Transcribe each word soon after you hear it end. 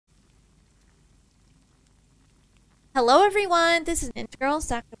Hello everyone, this is Ninja Girl,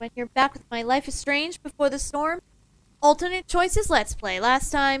 Sakura here, back with my Life is Strange Before the Storm Alternate Choices Let's Play. Last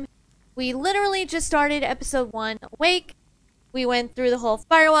time, we literally just started episode 1, Awake. We went through the whole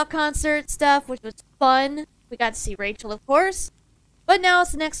Firewalk concert stuff, which was fun. We got to see Rachel, of course. But now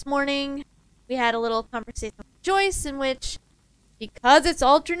it's the next morning. We had a little conversation with Joyce, in which, because it's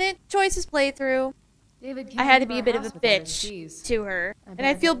alternate choices playthrough, I had to be a bit of a bitch to her. And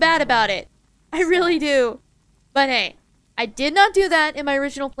I feel bad about it. I really do. But hey, I did not do that in my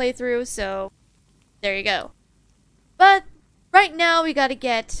original playthrough, so there you go. But right now we gotta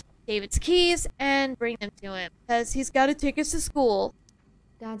get David's keys and bring them to him, because he's gotta take us to school.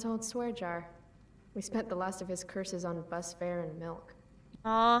 Dad's old swear jar. We spent the last of his curses on bus fare and milk.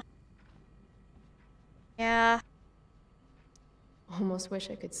 Aw. Yeah. Almost wish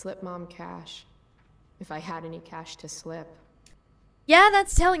I could slip Mom cash. If I had any cash to slip. Yeah,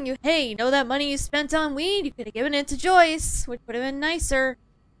 that's telling you, hey, you know that money you spent on weed? You could have given it to Joyce, which would have been nicer.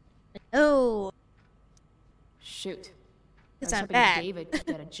 But no. Shoot. It's I was not hoping bad. David could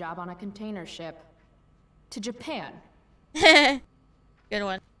get a job on a container ship. To Japan. Good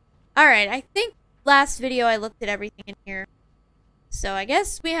one. Alright, I think last video I looked at everything in here. So I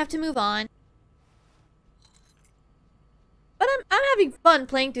guess we have to move on. But I'm having fun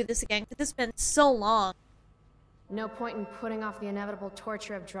playing through this again, because it's been so long. No point in putting off the inevitable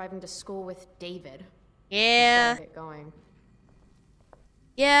torture of driving to school with David. Yeah. Get going.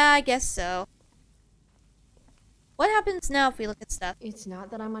 Yeah, I guess so. What happens now if we look at stuff? It's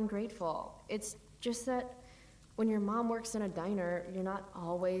not that I'm ungrateful. It's just that when your mom works in a diner, you're not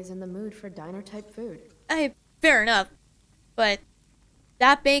always in the mood for diner-type food. Fair enough. But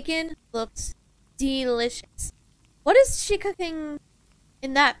that bacon looks delicious. What is she cooking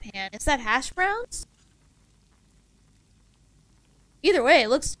in that pan? Is that hash browns? Either way, it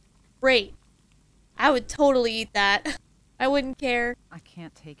looks great. I would totally eat that. I wouldn't care. I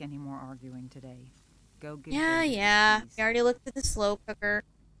can't take any more arguing today. Go get Yeah. We already looked at the slow cooker.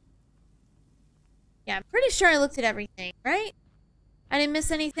 Yeah, I'm pretty sure I looked at everything, right? I didn't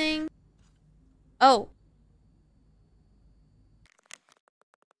miss anything. Oh.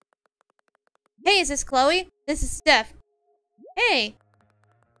 Hey, is this Chloe? This is Steph. Hey.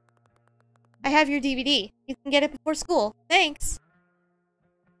 I have your DVD. You can get it before school. Thanks.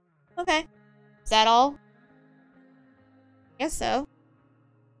 Okay. Is that all? Guess so.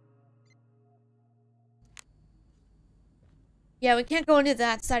 Yeah, we can't go into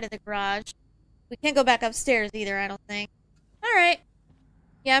that side of the garage. We can't go back upstairs either, I don't think. Alright.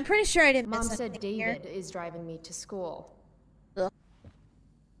 Yeah, I'm pretty sure I didn't miss Mom said anything David here. is driving me to school. Ugh.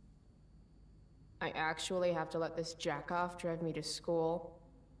 I actually have to let this jackoff drive me to school.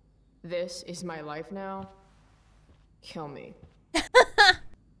 This is my life now. Kill me.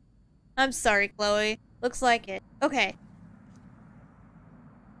 I'm sorry, Chloe. Looks like it. Okay.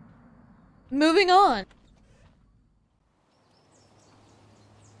 Moving on.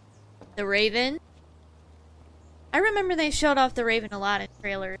 The Raven. I remember they showed off the Raven a lot in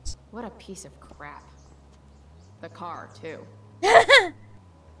trailers. What a piece of crap. The car, too.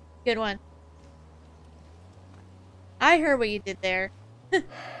 Good one. I heard what you did there.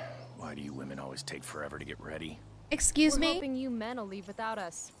 Why do you women always take forever to get ready? Excuse We're me? hoping you men will leave without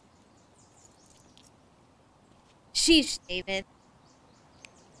us. Sheesh, David.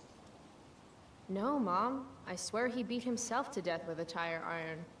 No, Mom. I swear he beat himself to death with a tire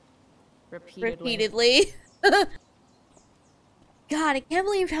iron. Repeatedly. God, I can't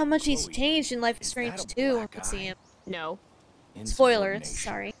believe how much he's Chloe, changed in Life is is Strange that a 2 when black we see eye? him. No. Spoilers, Insubordination.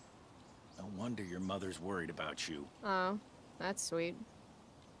 sorry. No wonder your mother's worried about you. Oh, that's sweet.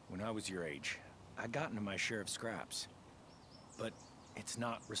 When I was your age, I got into my share of scraps. But it's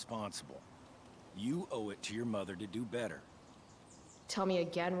not responsible. You owe it to your mother to do better. Tell me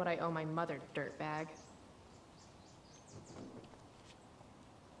again what I owe my mother, dirtbag.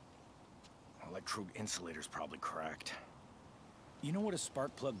 Electrode insulator's probably cracked. You know what a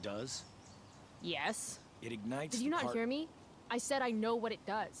spark plug does? Yes? It ignites Did you the not part- hear me? I said I know what it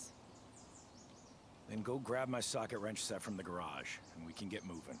does. Then go grab my socket wrench set from the garage, and we can get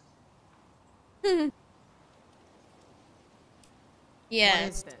moving. Yeah. What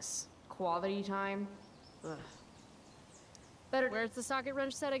is this? Quality time? Ugh. Better. Where's the socket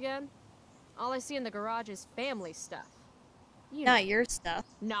wrench set again? All I see in the garage is family stuff. You know, Not your stuff.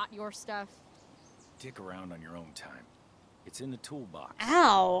 not your stuff. Dick around on your own time. It's in the toolbox.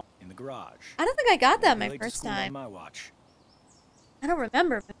 Ow. In the garage. I don't think I got that Be my late to first school on time. my watch. I don't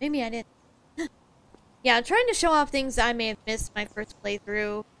remember, but maybe I did. Yeah, I'm trying to show off things I may have missed my first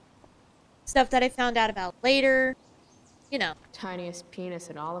playthrough. Stuff that I found out about later. You know. Tiniest penis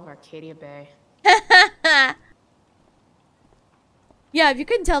in all of Arcadia Bay. Yeah, if you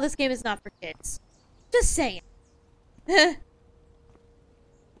couldn't tell, this game is not for kids. Just saying.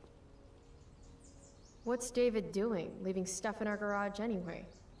 What's David doing, leaving stuff in our garage anyway?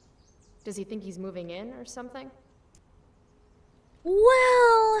 Does he think he's moving in or something?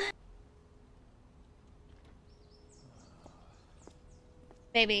 Well...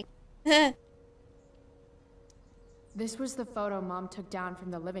 maybe. This was the photo Mom took down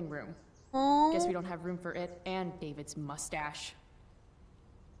from the living room. Aww. Guess we don't have room for it and David's mustache.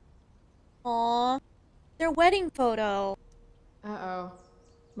 Aww. Their wedding photo. Uh-oh.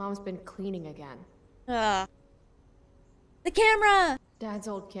 Mom's been cleaning again. The camera! Dad's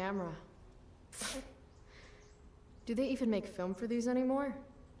old camera. Do they even make film for these anymore?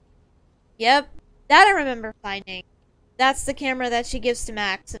 Yep. That I remember finding. That's the camera that she gives to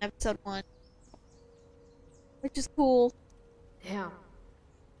Max in episode 1. Which is cool. Damn.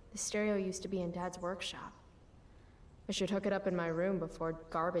 The stereo used to be in Dad's workshop. I should hook it up in my room before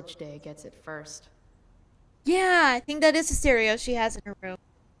garbage day gets it first. Yeah, I think that is the stereo she has in her room.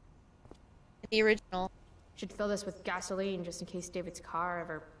 The original. Should fill this with gasoline just in case David's car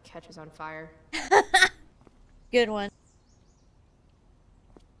ever catches on fire. Good one.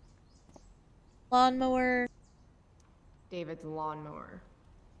 Lawnmower. David's lawnmower.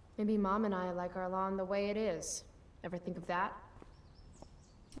 Maybe Mom and I like our lawn the way it is. Ever think of that?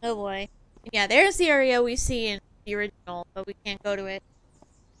 Oh boy. Yeah, there's the area we see in the original, but we can't go to it.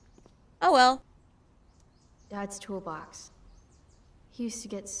 Oh well. Dad's toolbox. He used to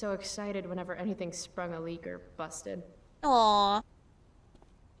get so excited whenever anything sprung a leak or busted. Aww.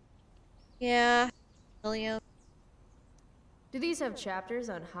 Yeah. William. Do these have chapters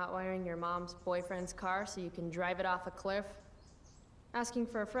on hotwiring your mom's boyfriend's car so you can drive it off a cliff? Asking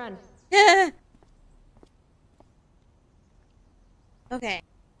for a friend. Okay.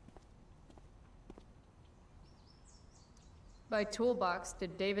 By toolbox,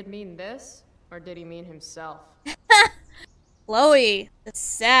 did David mean this? Or did he mean himself? Chloe. The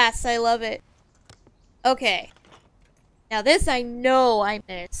sass. I love it. Okay. Now this I know I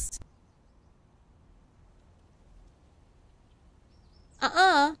missed.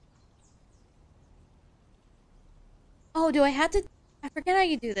 Oh, do I have to... I forget how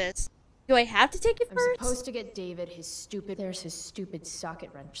you do this. Do I have to take it I'm first? supposed to get David his stupid... There's his stupid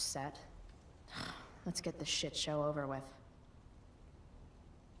socket wrench set. Let's get this shit show over with.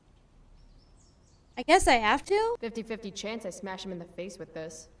 I guess I have to? 50-50 chance I smash him in the face with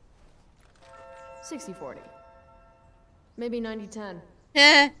this. 60-40. Maybe 90-10.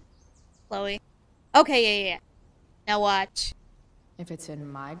 Chloe. Okay, yeah. Now watch. If it's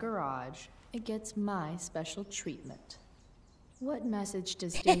in my garage, it gets my special treatment. What message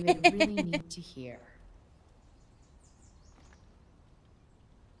does David really need to hear?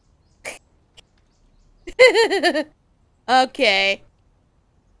 Okay.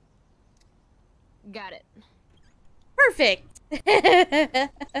 Got it. Perfect.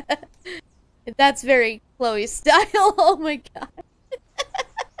 That's very Chloe style. Oh my god.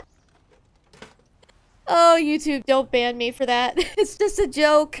 Oh, YouTube, don't ban me for that. It's just a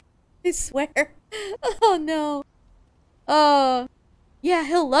joke. I swear. Oh no. Oh. Yeah,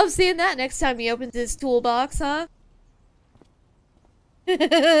 he'll love seeing that next time he opens his toolbox, huh?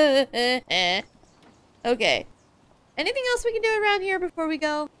 Okay. Anything else we can do around here before we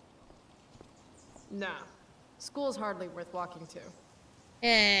go? Nah. School's hardly worth walking to.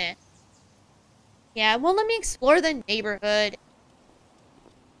 Yeah, well, let me explore the neighborhood.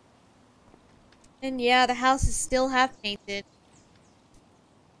 And yeah, the house is still half painted.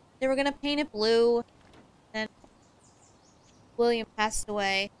 They were gonna paint it blue. Then William passed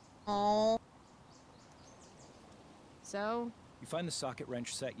away. Oh. So? You find the socket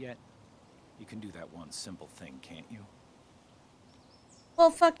wrench set yet? You can do that one simple thing, can't you?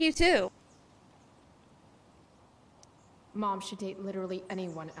 Well, fuck you too. Mom should date literally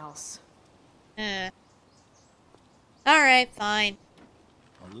anyone else. Alright, fine.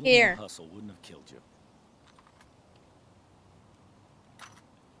 A little Here. more hustle wouldn't have killed you.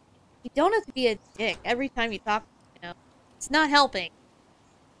 You don't have to be a dick every time you talk, you know. It's not helping.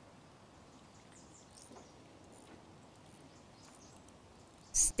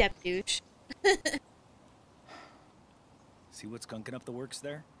 Step douche. See what's gunking up the works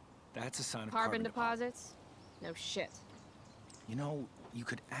there? That's a sign of Carbon deposit. deposits? No shit. You know, you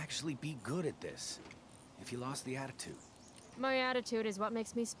could actually be good at this if you lost the attitude. My attitude is what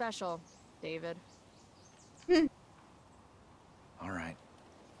makes me special, David. All right.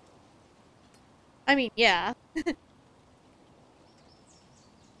 I mean, yeah.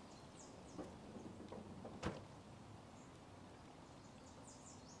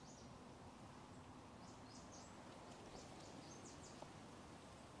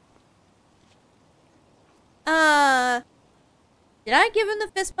 Did I give him the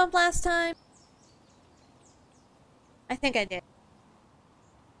fist bump last time? I think I did.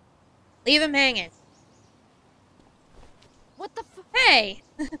 Leave him hanging. What the f- Hey!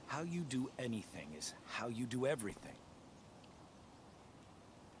 How you do anything is how you do everything.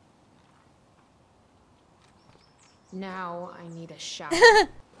 Now I need a shower.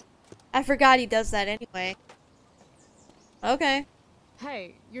 I forgot he does that anyway. Okay.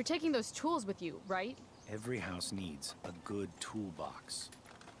 Hey, you're taking those tools with you, right? Every house needs a good toolbox.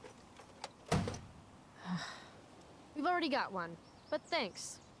 We've already got one, but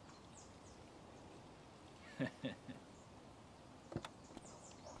thanks.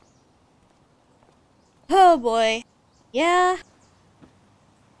 Oh boy. Yeah.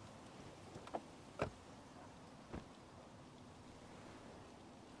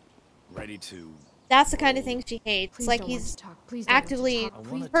 Ready to... That's the kind of thing she hates. Please Like don't want he's to talk. Please don't want to actively, talk. I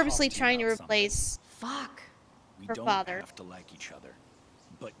wanna purposely talk to you trying to about something. replace Fuck. We her don't father. have to like each other,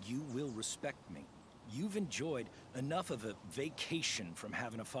 but you will respect me. You've enjoyed enough of a vacation from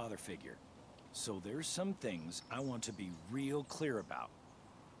having a father figure. So there's some things I want to be real clear about.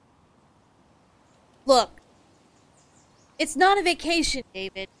 Look. It's not a vacation,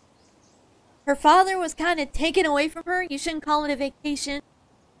 David. Her father was kind of taken away from her. You shouldn't call it a vacation.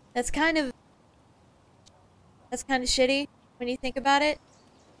 That's kind of shitty when you think about it.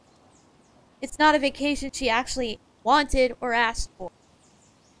 It's not a vacation she actually wanted or asked for.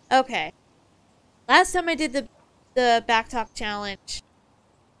 Okay. Last time I did the backtalk challenge.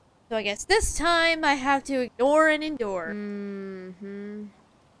 So I guess this time I have to ignore and endure. Mm-hmm.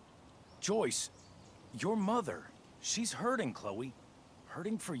 Joyce, your mother, she's hurting, Chloe.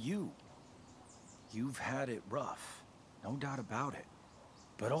 Hurting for you. You've had it rough, no doubt about it.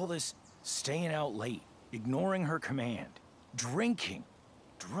 But all this staying out late, ignoring her command, drinking,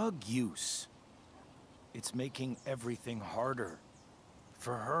 drug use, it's making everything harder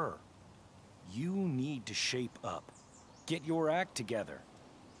for her. You need to shape up, get your act together,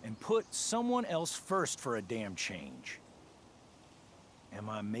 and put someone else first for a damn change. Am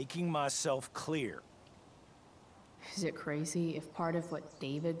I making myself clear? Is it crazy if part of what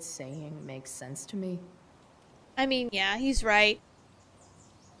David's saying makes sense to me? I mean, yeah, he's right.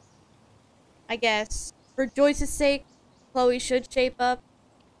 I guess. For Joyce's sake, Chloe should shape up.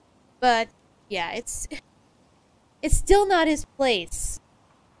 But, yeah, it's still not his place.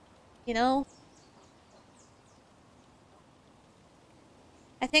 You know?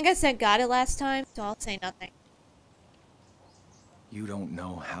 I think I said got it last time, so I'll say nothing. You don't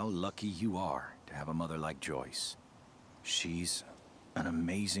know how lucky you are to have a mother like Joyce. She's an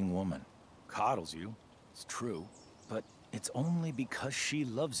amazing woman. Coddles you, it's true, but it's only because she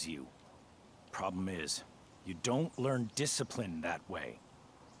loves you. Problem is, you don't learn discipline that way.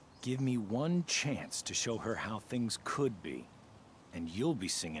 Give me one chance to show her how things could be, and you'll be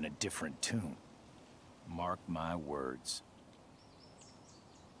singing a different tune. Mark my words.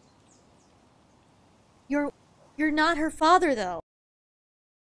 You're not her father, though.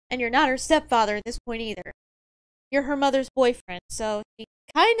 And you're not her stepfather at this point either. You're her mother's boyfriend, so she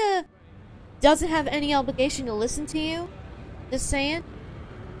kinda doesn't have any obligation to listen to you. Just saying.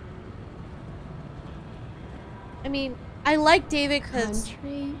 I mean, I like David because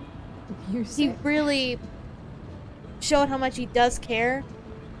he really showed how much he does care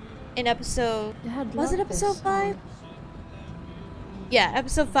in episode... Was it episode 5? Yeah,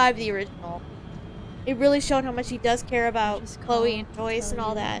 episode 5, the original. It really showed how much he does care about Chloe and Joyce and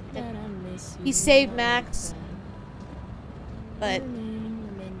all that. And he saved Max. But,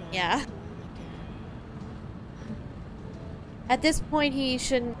 yeah. At this point, he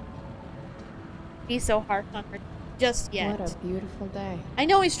shouldn't be so harsh on her just yet. What a beautiful day. I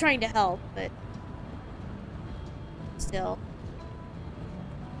know he's trying to help, but still.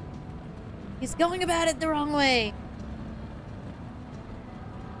 He's going about it the wrong way.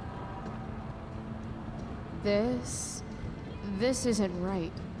 This isn't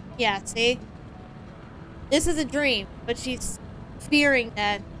right. Yeah, see? This is a dream, but she's fearing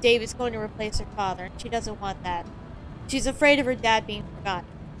that Dave is going to replace her father, and she doesn't want that. She's afraid of her dad being forgotten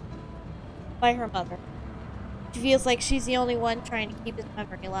by her mother. She feels like she's the only one trying to keep his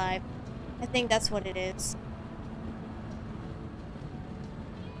memory alive. I think that's what it is.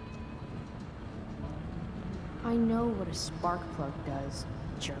 I know what a spark plug does,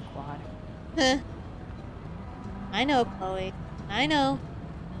 jerkwad. Huh. I know, Chloe. I know.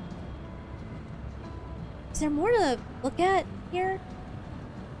 Is there more to look at here?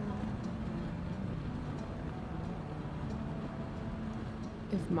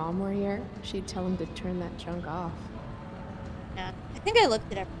 If Mom were here, she'd tell him to turn that junk off. Yeah, I think I looked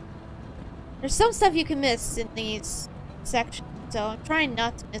at everything. There's some stuff you can miss in these sections. so I'm trying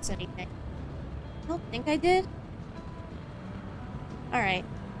not to miss anything. I don't think I did. Alright.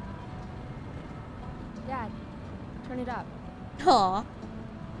 Dad, turn it up. Aw.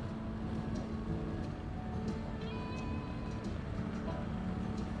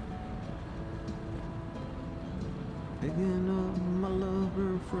 Picking up my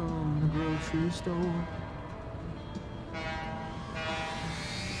lover from the grocery store.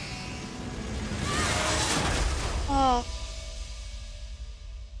 Oh.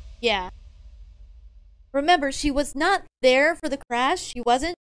 Yeah. Remember, she was not there for the crash. She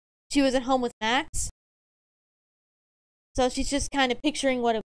wasn't. She was at home with Max. So she's just kind of picturing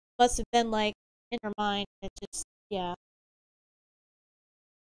what it must have been like in her mind. It just, yeah.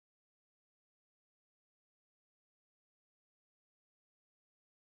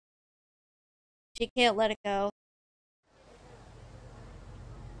 She can't let it go.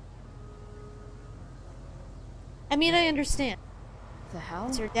 I mean, I understand. The hell?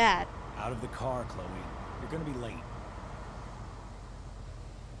 It's your dad. Out of the car, Chloe. You're gonna be late.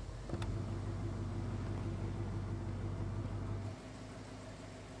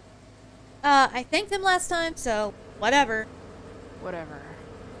 I thanked him last time, so whatever. Whatever.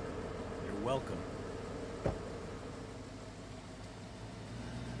 You're welcome.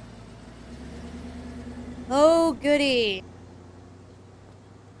 Oh, goody.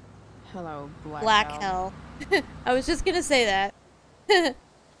 Hello, Blackhell. I was just gonna say that.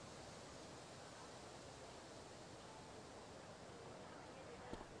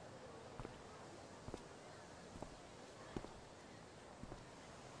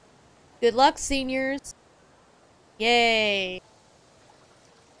 Good luck, seniors. Yay.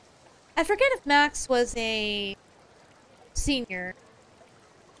 I forget if Max was a senior.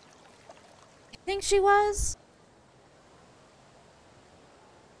 I think she was.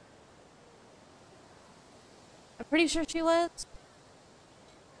 I'm pretty sure she was.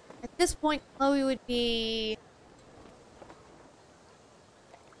 At this point, Chloe would be...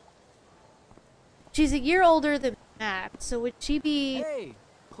 She's a year older than Max, so would she be... Hey,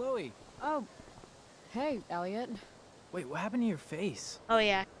 Chloe. Oh, hey, Elliot. Wait, what happened to your face? Oh,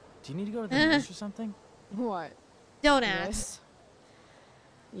 yeah. Do you need to go to the nurse or something? What? Don't ask. This?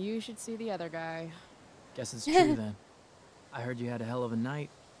 You should see the other guy. Guess it's true then. I heard you had a hell of a night.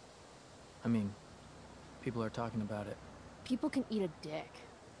 I mean, people are talking about it. People can eat a dick.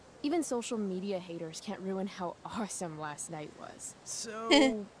 Even social media haters can't ruin how awesome last night was.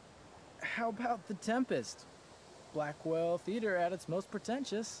 So, how about The Tempest? Blackwell Theater at its most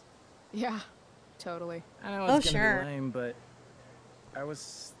pretentious. Yeah, totally. I know Oh, it's gonna sure. be lame, but I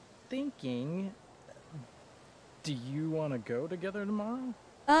was thinking, do you want to go together tomorrow?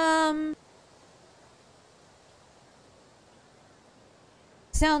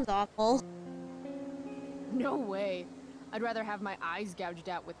 Sounds awful. No way. I'd rather have my eyes gouged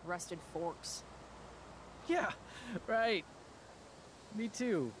out with rusted forks. Yeah, right. Me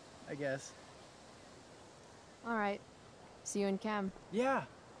too, I guess. All right. See you in chem. Yeah,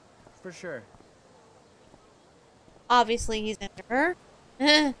 for sure. Obviously, he's into her.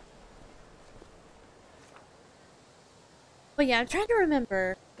 But yeah, I'm trying to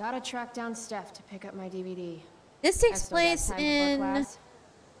remember. Gotta track down Steph to pick up my DVD. This I takes still got place time before in... class.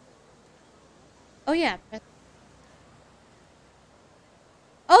 Oh, yeah.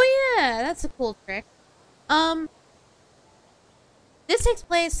 Oh, yeah! That's a cool trick. This takes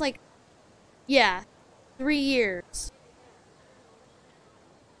place, like... Yeah. 3 years.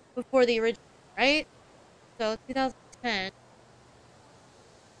 Before the original, right? So, 2010.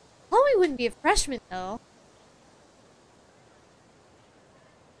 Chloe wouldn't be a freshman, though.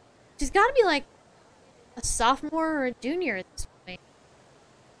 She's gotta be, like, a sophomore or a junior at this point.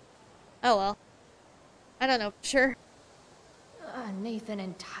 Oh, well. I don't know for sure. Nathan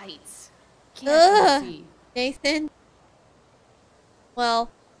in tights. Can't see. Nathan. Well,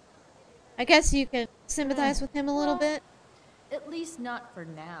 I guess you can sympathize with him a little bit. At least not for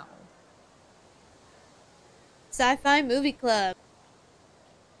now. Sci-Fi Movie Club.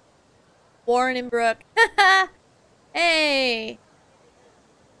 Warren and Brooke. Hey!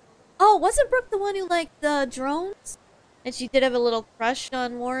 Oh, wasn't Brooke the one who liked the drones? And she did have a little crush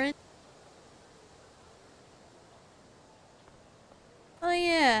on Warren? Oh,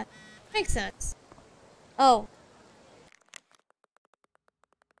 yeah. Makes sense. Oh.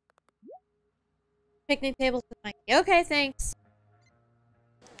 Picnic tables with Mikey. Okay, thanks.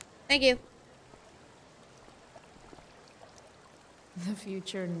 Thank you. The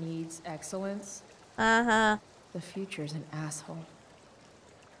future needs excellence. Uh-huh. The future's an asshole.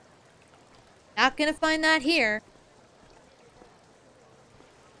 Not gonna find that here.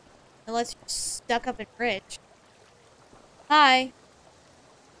 Unless you're stuck up in Rich. Hi.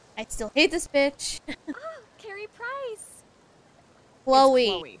 I still hate this bitch. Oh, Carrie Price. Chloe.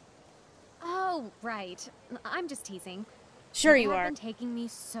 It's Chloe. Oh, right. I'm just teasing. Sure People you have are. been taking me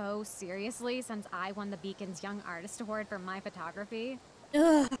so seriously since I won the Beacon's Young Artist Award for my photography.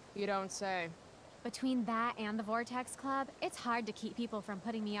 Ugh. You don't say. Between that and the Vortex Club, it's hard to keep people from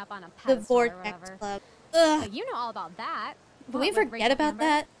putting me up on a The pedestal or Vortex whatever. Club. Ugh. But you know all about that. Can we What, with forget Rachel about Amber?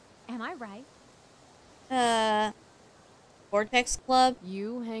 that? Am I right? Vortex Club?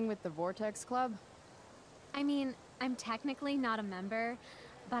 You hang with the Vortex Club? I mean, I'm technically not a member,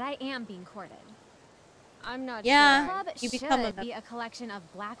 but I am being courted. I'm not Yeah. sure. Club you should become a be a collection of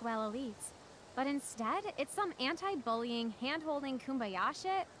Blackwell elites, but instead, it's some anti-bullying, hand-holding kumbaya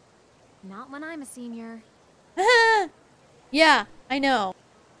shit. Not when I'm a senior. Yeah, I know.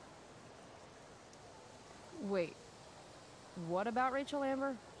 Wait. What about Rachel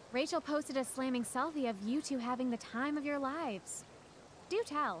Amber? Rachel posted a slamming selfie of you two having the time of your lives. Do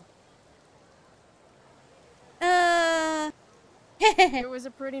tell. It was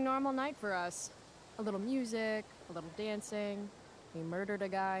a pretty normal night for us. A little music, a little dancing. We murdered a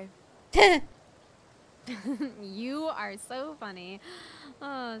guy. You are so funny.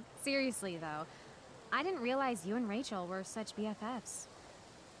 Seriously, though. I didn't realize you and Rachel were such BFFs.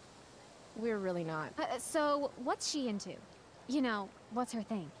 We're really not. So, what's she into? You know, what's her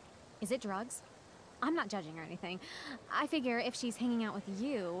thing? Is it drugs? I'm not judging or anything. I figure if she's hanging out with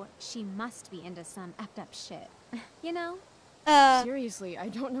you, she must be into some effed up shit. You know? Seriously, I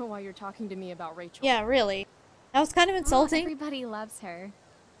don't know why you're talking to me about Rachel. Yeah, really. That was kind of Oh, insulting. everybody loves her.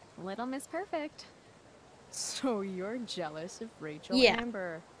 Little Miss Perfect. So you're jealous of Rachel Yeah.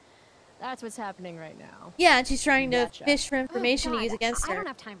 Amber. That's what's happening right now. Yeah, and she's trying to Gotcha. fish for information Oh, to use God, against I her. don't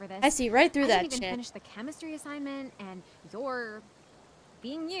have time for this. I see right through I that didn't even shit. finish the chemistry assignment, and you're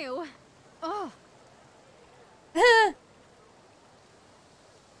being you. Oh,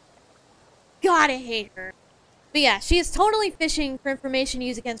 God, I hate her. But yeah, she is totally fishing for information to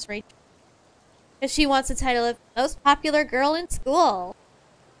use against Rachel. Because she wants the title of most popular girl in school.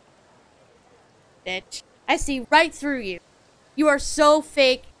 Bitch. I see right through you. You are so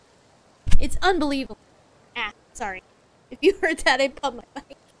fake. It's unbelievable. Ah, sorry. If you heard that, I'd pump my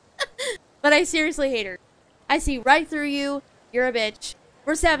mic. But I seriously hate her. I see right through you. You're a bitch.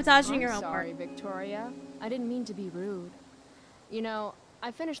 We're sabotaging I'm your homework. sorry, Victoria. I didn't mean to be rude. You know,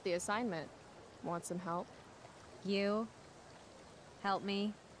 I finished the assignment. Want some help? you. Help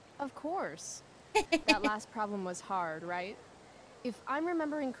me. Of course. That last problem was hard, right? If I'm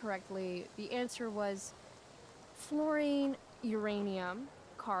remembering correctly, the answer was fluorine, uranium,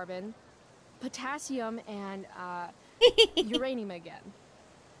 carbon, potassium, and uranium again.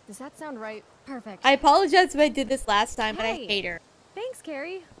 Does that sound right? Perfect. I apologize if I did this last time, but I Hey. hate her. Thanks,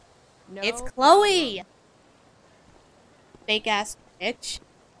 Carrie. No. It's Chloe! problem. Fake ass bitch.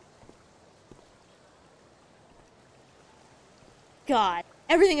 God,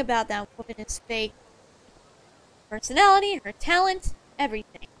 everything about that woman is fake. Personality, her talent,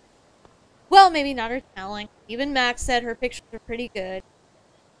 everything. Well, maybe not her talent. Even Max said her pictures are pretty good.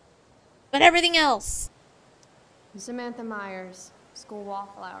 But everything else. Samantha Myers, school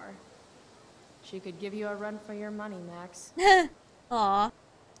wallflower. She could give you a run for your money, Max. Aw.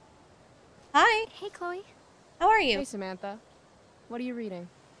 Hi, Hey, Chloe. how are Hey, you? Samantha. What are you reading?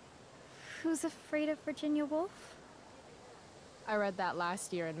 Who's afraid of Virginia Woolf? I read that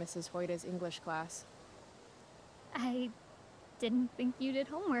last year in Mrs. Hoyta's English class. I didn't think you did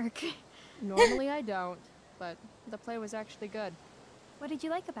homework. Normally I don't, but the play was actually good. What did you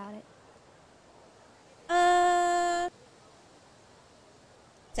like about it?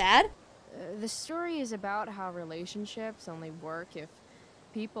 Sad? The story is about how relationships only work if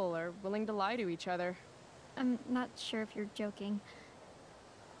people are willing to lie to each other. I'm not sure if you're joking.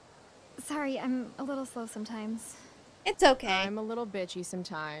 Sorry, I'm a little slow sometimes. It's okay. I'm a little bitchy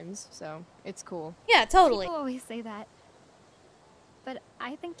sometimes, so it's cool. Yeah, totally. People always say that. But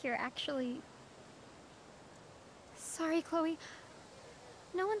I think you're actually... Sorry, Chloe.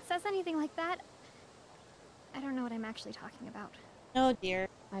 No one says anything like that. I don't know what I'm actually talking about. Oh dear.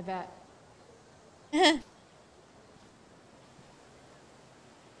 I bet.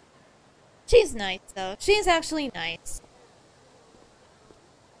 She's nice, though. She's actually nice.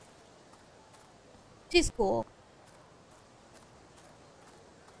 She's cool.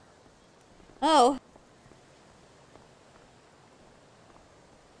 Oh.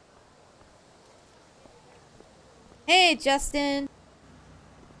 Hey, Justin.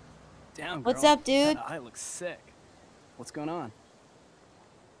 Down, What's girl. up, dude? That eye looks sick. What's going on?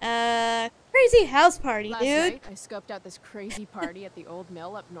 Crazy house party, Last dude. night, I scoped out this crazy party at the old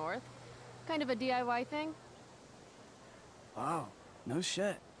mill up north. Kind of a DIY thing. Wow, no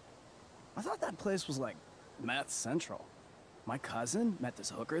shit. I thought that place was like meth central. My cousin met this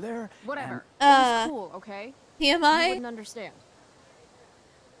hooker there. Whatever. It was cool, okay? You TMI? wouldn't understand.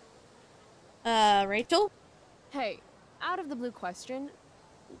 Rachel? Hey, out of the blue question,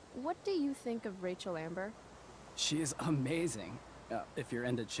 what do you think of Rachel Amber? She is amazing. If you're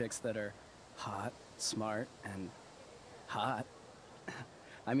into chicks that are hot, smart, and hot.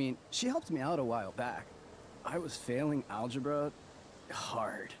 I mean, she helped me out a while back. I was failing algebra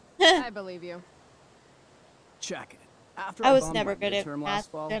hard. I believe you. Check it. After I was bombed never my good at midterm math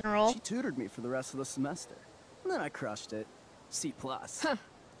last fall, in general. she tutored me for the rest of the semester. And then I crushed it. C+.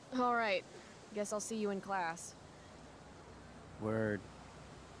 All right. Guess I'll see you in class. Word.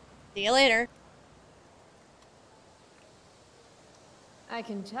 See you later. I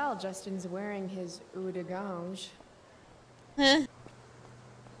can tell Justin's wearing his eau de gange. Huh.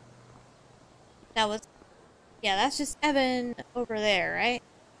 That was... Yeah, that's just Evan over there, right?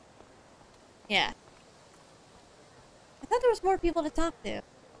 Yeah. I thought there was more people to talk to.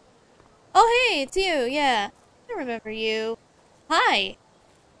 Oh, hey, it's you, yeah. I remember you. Hi.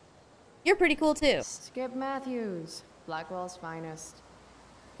 You're pretty cool, too. Skip Matthews, Blackwell's finest.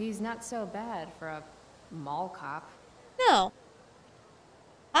 He's not so bad for a mall cop. No.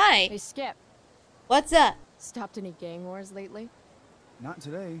 Hi. Hey, Skip. What's up? Stopped any gang wars lately? Not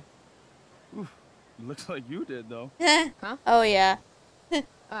today. Oof, looks like you did, though. Huh? Oh, yeah.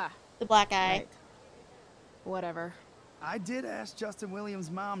 Ah, The black eye. right. Whatever. I did ask Justin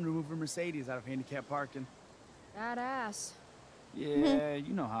Williams' mom to move her Mercedes out of handicap parking. That ass. Yeah,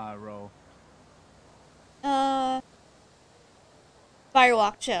 you know how I roll.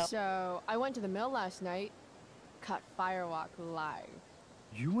 Firewalk show. So, I went to the mill last night. Cut Firewalk live.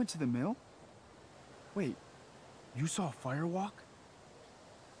 You went to the mill? Wait, you saw a firewalk?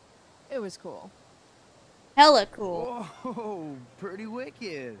 It was cool. Hella cool. Oh, pretty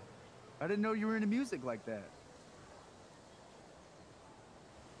wicked. I didn't know you were into music like that.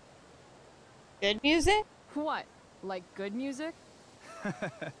 Good music? What? Like good music?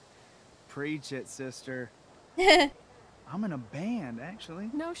 Preach it, sister. I'm in a band, actually.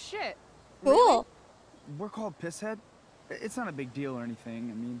 No shit. Cool. We're called Pisshead. It's not a big deal or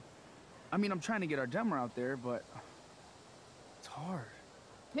anything. I mean, I'm trying to get our demo out there, but it's hard.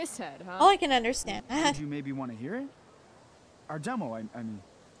 Pisshead, huh? Oh, I can understand that. Would you maybe want to hear it? Our demo, I mean.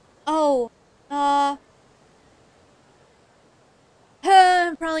 Oh, I'm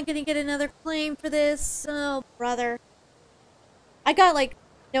probably gonna get another claim for this. Oh, brother. I got, like,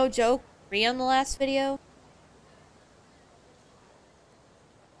 no joke, 3 on the last video.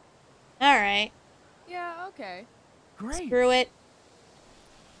 Alright. Yeah, okay. Great. Screw it.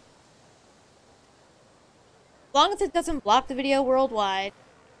 As long as it doesn't block the video worldwide.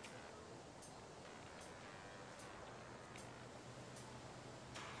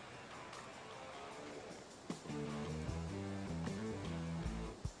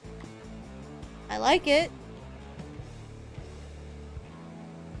 I like it.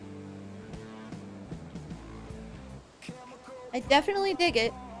 I definitely dig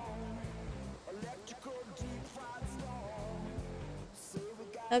it.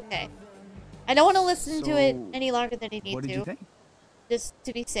 Okay. I don't want to listen to it any longer than I need What did to. you think? Just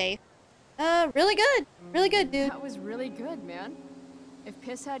to be safe. Really good. Really good, dude. That was really good, man. If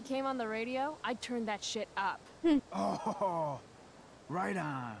Pisshead came on the radio, I'd turn that shit up. Oh, right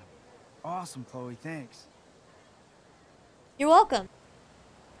on. Awesome, Chloe. Thanks. You're welcome.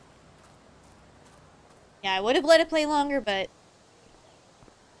 Yeah, I would have let it play longer, but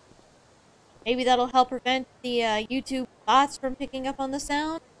maybe that'll help prevent the YouTube bots from picking up on the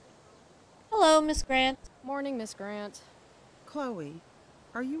sound. Hello, Miss Grant. Morning, Miss Grant. Chloe,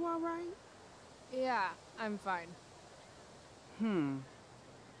 are you all right? Yeah, I'm fine.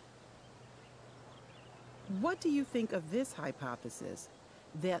 What do you think of this hypothesis?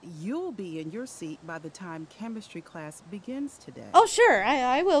 That you'll be in your seat by the time chemistry class begins today. Oh, sure,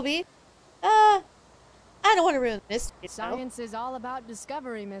 I will be. I don't want to ruin the mystery, though. Science is all about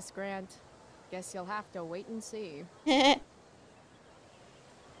discovery, Miss Grant. Guess you'll have to wait and see.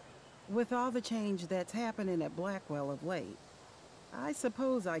 With all the change that's happening at Blackwell of late, I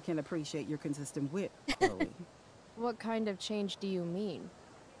suppose I can appreciate your consistent wit, Chloe. What kind of change do you mean?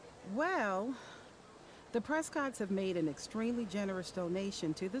 Well, the Prescotts have made an extremely generous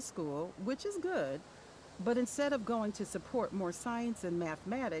donation to the school, which is good, but instead of going to support more science and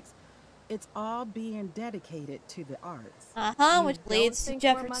mathematics, it's all being dedicated to the arts. Uh-huh, which You leads don't to think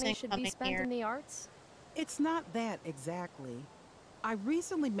more Jefferson money should be coming spent here. in the arts? It's not that exactly. I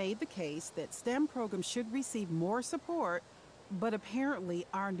recently made the case that STEM programs should receive more support, but apparently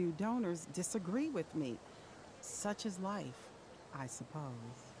our new donors disagree with me. Such is life, I suppose.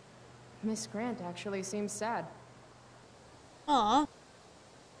 Miss Grant actually seems sad. Aw.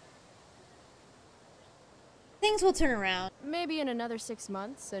 Things will turn around. Maybe in another 6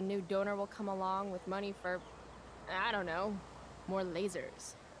 months, a new donor will come along with money for, I don't know, more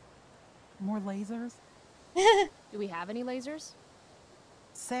lasers. More lasers? Do we have any lasers?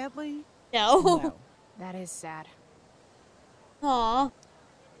 Sadly, No. no. That is sad. Aw.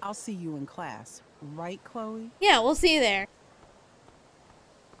 I'll see you in class, right, Chloe? Yeah, we'll see you there.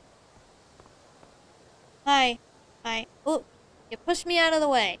 Hi. Hi. Oh, you pushed me out of the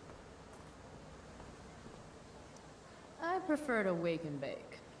way. I prefer to wake and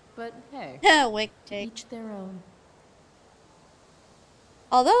bake, but hey, Wake, to take. each their own.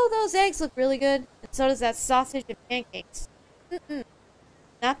 Although those eggs look really good, and so does that sausage and pancakes.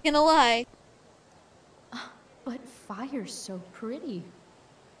 Not gonna lie. But fire's so pretty.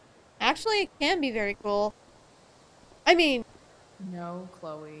 Actually, it can be very cool. I mean, No,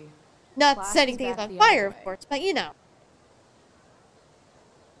 Chloe. not Class setting is things back on the fire, other of way. course, but you know.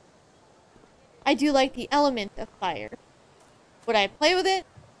 I do like the element of fire. Would I play with it?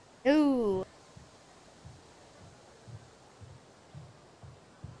 No.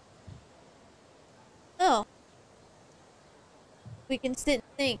 Oh. We can sit and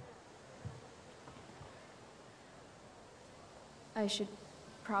think. I should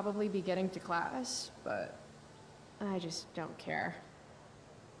probably be getting to class, but I just don't care.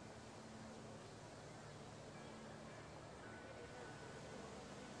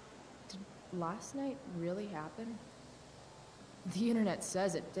 Did last night really happen? The internet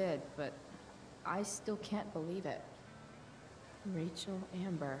says it did, but I still can't believe it. Rachel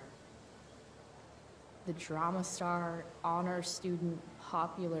Amber. The drama star, honor student,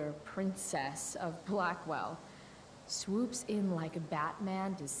 popular princess of Blackwell swoops in like a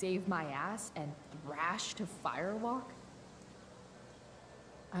Batman to save my ass and thrash to Firewalk?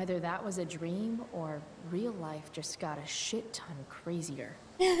 Either that was a dream or real life just got a shit ton crazier.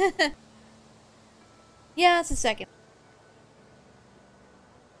 Yeah, it's a second.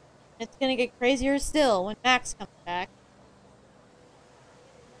 It's gonna get crazier still when Max comes back.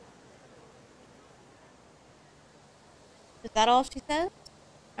 Is that all she says?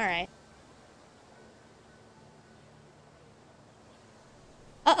 Alright.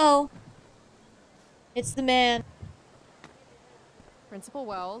 Uh-oh. It's the man. Principal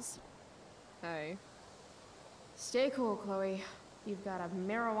Wells. Hey. Stay cool, Chloe. You've got a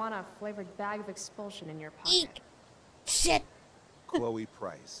marijuana-flavored bag of expulsion in your pocket. Eek! Shit! Chloe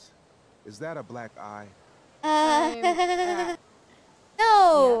Price. Is that a black eye? No,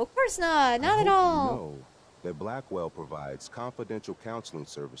 Yeah. of course not. Not I at hope all. You know that Blackwell provides confidential counseling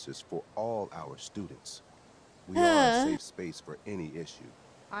services for all our students. We are a safe space for any issue.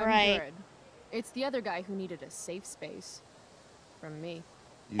 I'm Right. good. It's the other guy who needed a safe space. From me.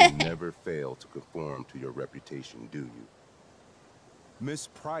 You never fail to conform to your reputation, do you? Miss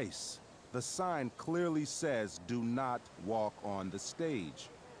Price, the sign clearly says do not walk on the stage.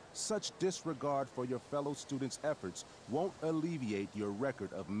 Such disregard for your fellow students' efforts won't alleviate your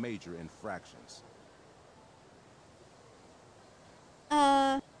record of major infractions.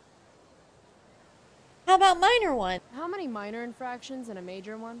 How about minor one? How many minor infractions and a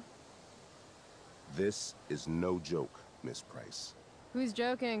major one? This is no joke, Miss Price. Who's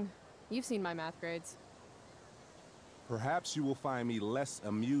joking? You've seen my math grades. Perhaps you will find me less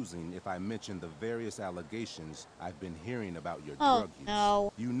amusing if I mention the various allegations I've been hearing about your Oh, drug use.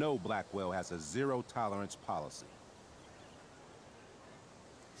 no. You know Blackwell has a zero-tolerance policy.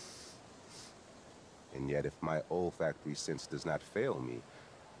 And yet, if my olfactory sense does not fail me,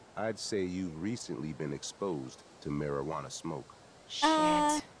 I'd say you've recently been exposed to marijuana smoke.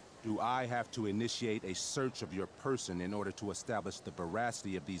 Shit. Do I have to initiate a search of your person in order to establish the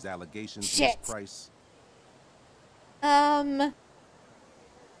veracity of these allegations, Shit. Miss Price?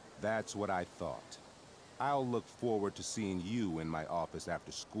 That's what I thought. I'll look forward to seeing you in my office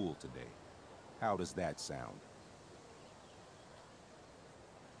after school today. How does that sound?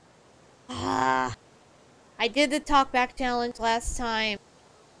 I did the talkback challenge last time.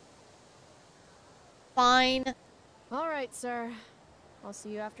 Fine. All right, sir. I'll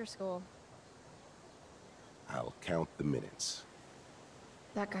see you after school. I'll count the minutes.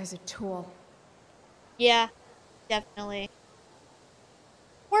 That guy's a tool. Yeah, definitely.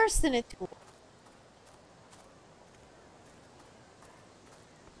 Worse than a tool.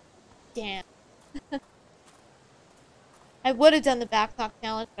 Damn. I would have done the backtalk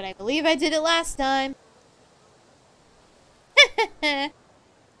challenge, but I believe I did it last time.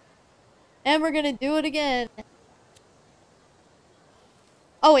 And we're gonna do it again.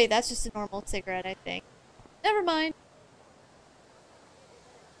 Oh wait, that's just a normal cigarette, I think. Never mind.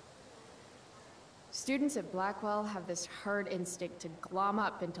 Students at Blackwell have this herd instinct to glom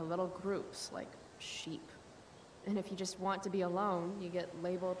up into little groups, like sheep. And if you just want to be alone, you get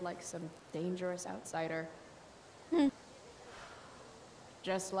labeled like some dangerous outsider.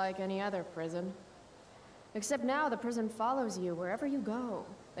 Just like any other prison. Except now the prison follows you wherever you go,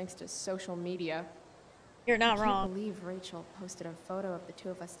 thanks to social media. You're not I wrong. can't believe Rachel posted a photo of the two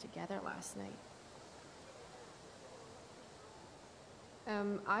of us together last night.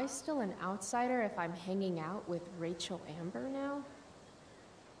 Am I still an outsider if I'm hanging out with Rachel Amber now?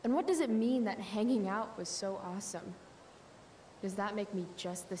 And what does it mean that hanging out was so awesome? Does that make me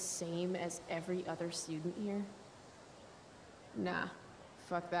just the same as every other student here? Nah,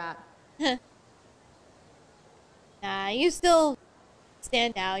 fuck that. Nah, you still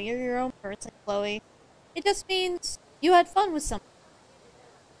stand out. You're your own person, Chloe. It just means you had fun with someone.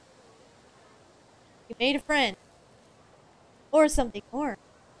 You made a friend. Or something more.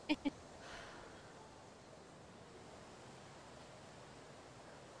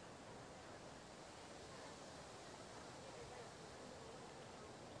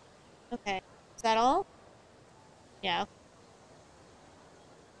 Okay. Is that all? Yeah.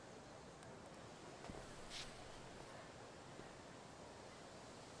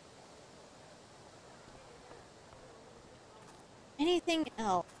 Anything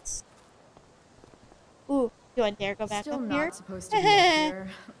else? Ooh, do I dare go back Still up not here? supposed to be up here.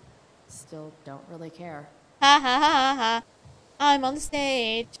 Still don't really care. Ha ha ha ha. I'm on the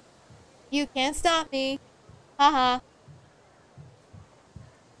stage. You can't stop me. Ha ha.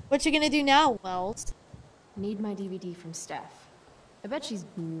 What you gonna do now, Wells? Need my DVD from Steph. I bet she's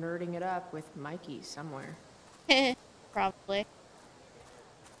nerding it up with Mikey somewhere. Probably.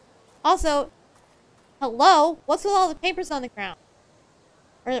 Also, hello? What's with all the papers on the ground?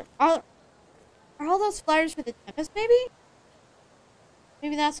 Are all those flyers for the Tempest, maybe?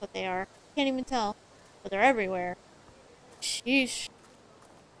 Maybe that's what they are. Can't even tell. But they're everywhere. Sheesh.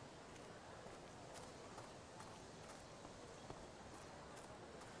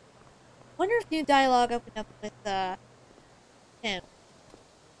 Wonder if new dialogue opened up with, him.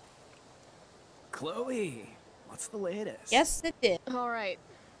 Chloe, what's the latest? Yes, it did. Alright,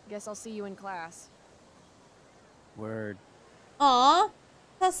 guess I'll see you in class. Word. Aw,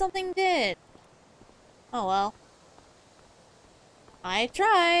 thought something did. Oh well. I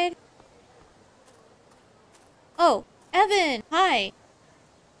tried. Oh, Evan, hi.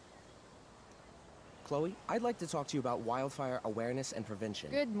 Chloe, I'd like to talk to you about wildfire awareness and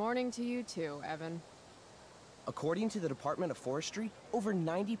prevention. Good morning to you too, Evan. According to the Department of Forestry, over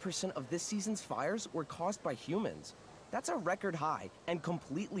 90% of this season's fires were caused by humans. That's a record high and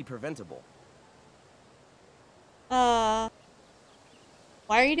completely preventable. Why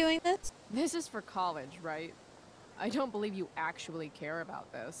are you doing this? This is for college, right? I don't believe you actually care about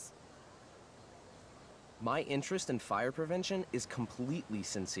this. My interest in fire prevention is completely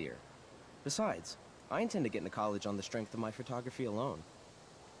sincere. Besides, I intend to get into college on the strength of my photography alone.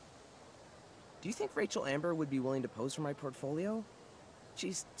 Do you think Rachel Amber would be willing to pose for my portfolio?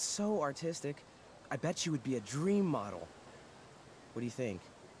 She's so artistic. I bet she would be a dream model. What do you think?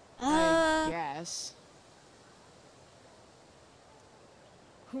 I guess.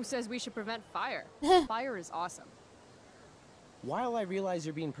 Who says we should prevent fire? Fire is awesome. While I realize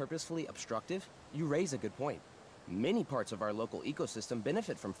you're being purposefully obstructive, you raise a good point. Many parts of our local ecosystem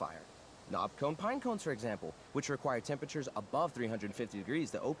benefit from fire. Knob cone pine cones, for example, which require temperatures above 350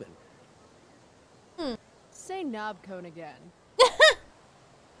 degrees to open. Say knob cone again.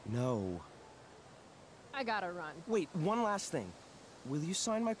 No. I gotta run. Wait, one last thing. Will you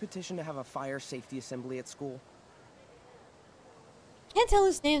sign my petition to have a fire safety assembly at school? Can't tell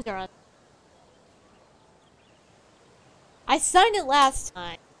whose names are on. I signed it last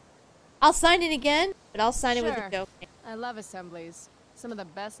time. I'll sign it again, but I'll sign it with a joke. I love assemblies. Some of the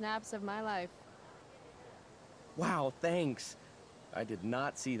best naps of my life. Wow, thanks. I did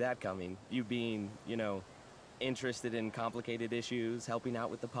not see that coming. You being, you know, interested in complicated issues, helping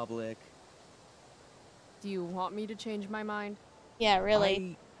out with the public. Do you want me to change my mind? Yeah,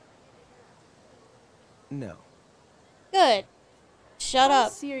 really. No. Good. Shut How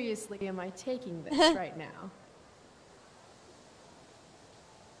up. seriously am I taking this right now?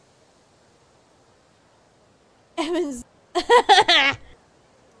 Evans.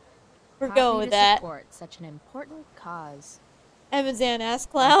 We're going with to that. Support such an important cause. Evans and ass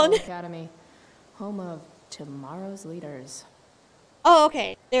clown. Academy, home of tomorrow's leaders. Oh,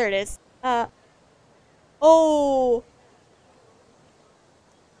 okay. There it is. Oh.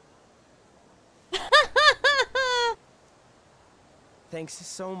 Thanks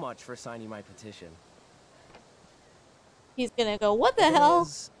so much for signing my petition. he's gonna go, what the It hell?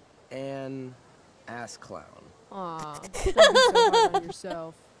 is an ass clown. Aw, don't be so hard on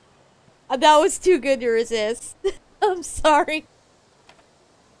yourself. That was too good to resist. I'm sorry.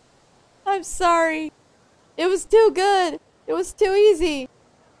 I'm sorry. It was too good. It was too easy.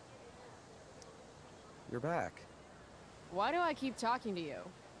 You're back. Why do I keep talking to you?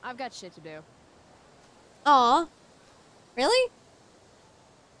 I've got shit to do. Aw. Really?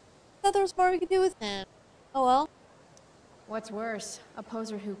 Thought there was more we could do with him. Oh well. What's worse, a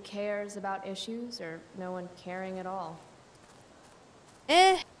poser who cares about issues or no one caring at all?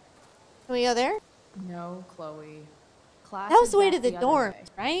 Can we go there? No, Chloe. Class That was is the way back to the other dorms, way.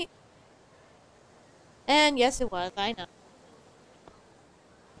 right? And yes, it was. I know.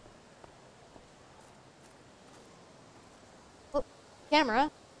 Oh,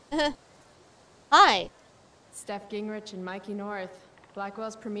 camera. Hi. Steph Gingrich and Mikey North,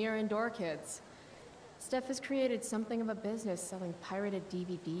 Blackwell's premier indoor kids. Steph has created something of a business selling pirated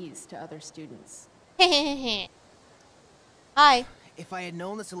DVDs to other students. Hi. If I had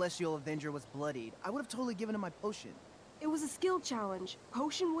known the Celestial Avenger was bloodied, I would have totally given him my potion. It was a skill challenge.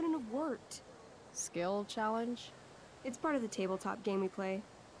 Potion wouldn't have worked. Skill challenge? It's part of the tabletop game we play.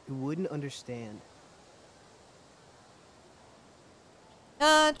 You wouldn't understand.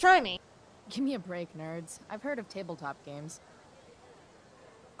 Try me. Give me a break, nerds. I've heard of tabletop games.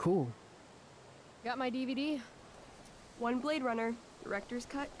 Cool. Got my DVD? One Blade Runner, director's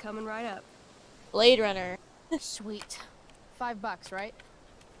cut coming right up. Blade Runner. Sweet. $5, right?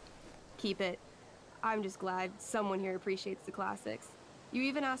 Keep it. I'm just glad someone here appreciates the classics. You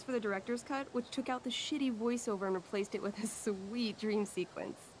even asked for the director's cut, which took out the shitty voiceover and replaced it with a sweet dream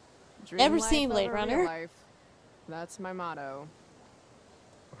sequence. Dream Never life seen Blade over Runner. real life. That's my motto.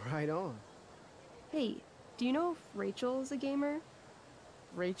 Right on. Hey, do you know if Rachel is a gamer?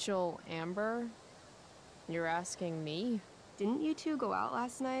 Rachel Amber? You're asking me? Didn't you two go out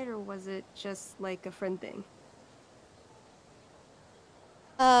last night, or was it just like a friend thing?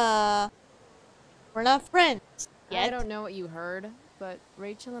 We're not friends yet. I don't know what you heard, but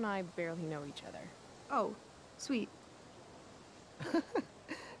Rachel and I barely know each other. Oh, sweet.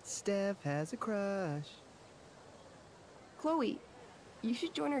 Steph has a crush. Chloe, you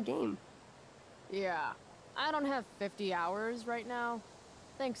should join our game. Yeah, I don't have 50 hours right now.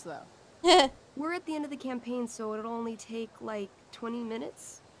 Thanks, though. We're at the end of the campaign, so it'll only take, like, 20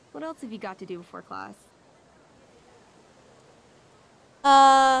 minutes. What else have you got to do before class?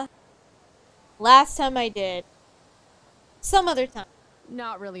 Last time I did. Some other time.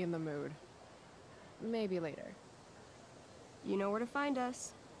 Not really in the mood. Maybe later. You know where to find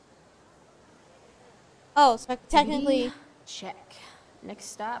us. Oh, so I could technically... Check. Next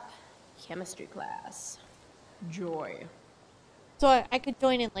stop, chemistry class. Joy. So I could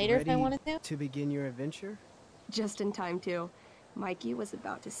join in later if I wanted to? To begin your adventure? Just in time, too. Mikey was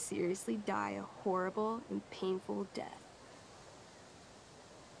about to seriously die a horrible and painful death.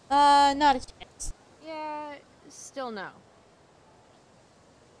 Not a chance. Yeah, still no.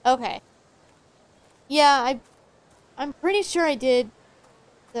 Okay. Yeah, I'm pretty sure I did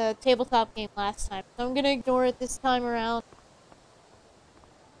the tabletop game last time, so I'm gonna ignore it this time around.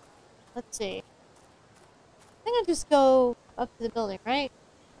 Let's see. I think I'll just go up to the building, right?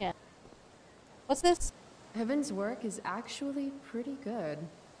 Yeah. What's this? Evan's work is actually pretty good.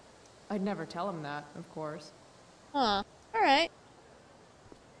 I'd never tell him that, of course. Huh. Alright.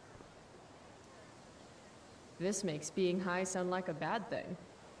 This makes being high sound like a bad thing.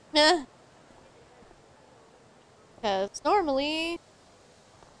 Nah. Because normally...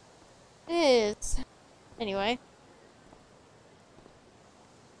 it is. Anyway.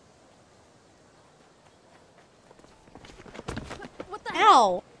 What the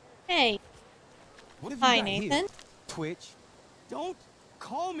Ow! Hey. What have Hi, you got Nathan. here? Twitch. Don't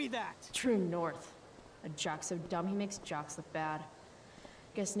call me that. True north. A jock so dumb he makes jocks look bad.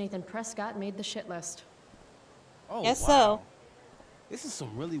 Guess Nathan Prescott made the shit list. Oh, Guess wow. so. This is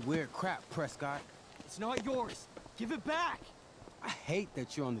some really weird crap, Prescott. It's not yours. Give it back. I hate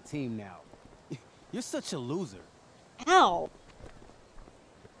that you're on the team now. You're such a loser. Ow.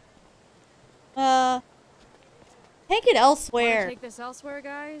 Take it Wanna elsewhere. take this elsewhere,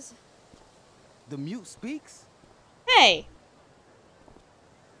 guys? The mute speaks? Hey!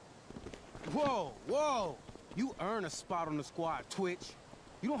 Whoa, whoa! You earn a spot on the squad, Twitch.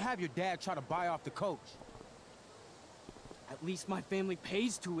 You don't have your dad try to buy off the coach. At least my family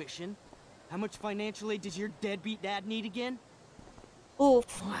pays tuition. How much financial aid does your deadbeat dad need again?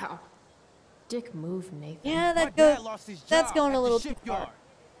 Oof. Wow. Dick move, Nathan. Yeah, My that dad goes... lost his that's job going at a little the too shipyard far.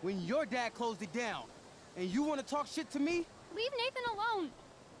 when your dad closed it down. And you want to talk shit to me? Leave Nathan alone.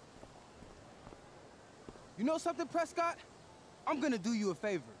 You know something, Prescott? I'm gonna do you a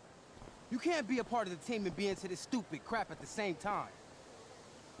favor. You can't be a part of the team and be into this stupid crap at the same time.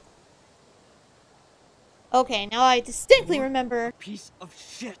 Okay, now I distinctly remember. Piece of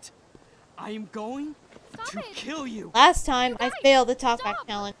shit. I am going to kill you. Last time I failed the talkback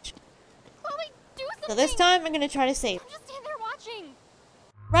challenge. Chloe, do something. So this time I'm gonna try to save. Just stand there watching.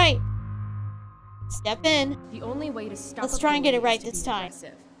 Right. Step in. The only way to stop. Let's try and get it right this time.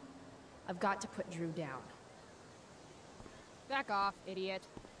 Aggressive. I've got to put Drew down. Back off, idiot.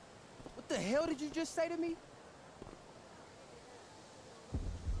 What the hell did you just say to me?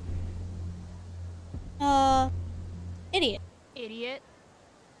 Idiot. Idiot.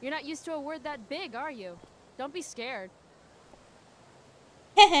 You're not used to a word that big, are you? Don't be scared.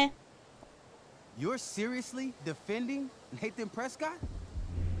 Heh. You're seriously defending Nathan Prescott?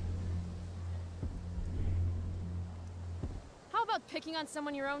 How about picking on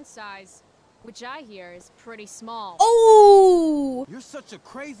someone your own size? Which I hear is pretty small. Oh! You're such a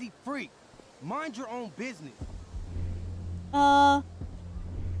crazy freak. Mind your own business. You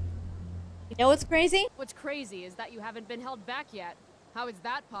know what's crazy? What's crazy is that you haven't been held back yet. How is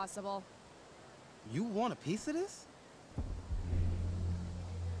that possible? You want a piece of this?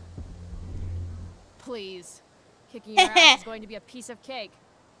 Please. Kicking your ass is going to be a piece of cake.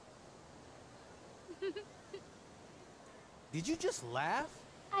 Did you just laugh?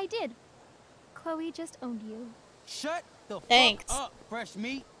 I did. Chloe just owned you. Shut the Thanks. fuck up, fresh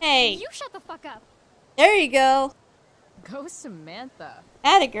meat. Hey. You shut the fuck up. There you go. Go Samantha.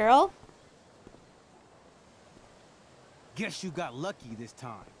 Atta girl. Guess you got lucky this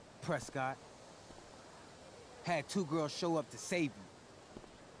time, Prescott. Had 2 girls show up to save you.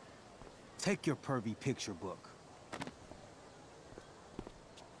 Take your pervy picture book.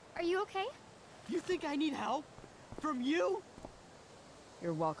 Are you okay? You think I need help? From you?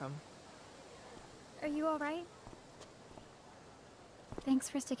 You're welcome. Are you alright? Thanks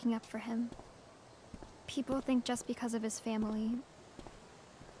for sticking up for him. People think just because of his family.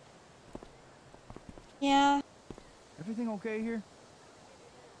 Yeah. Everything okay here?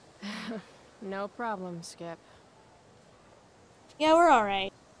 No problem, Skip. Yeah, we're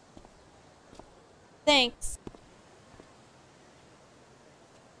alright. Thanks.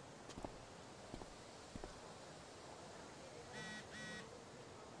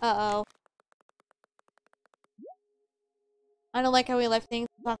 Uh-oh. I don't like how we left things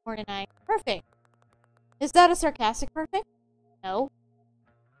unorganized. Perfect. Is that a sarcastic perfect? No.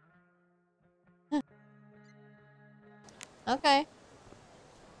 Okay.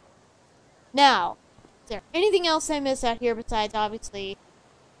 Now, is there anything else I missed out here besides, obviously,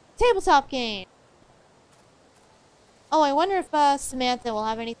 tabletop game? Oh, I wonder if Samantha will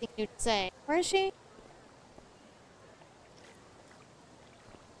have anything new to say. Where is she?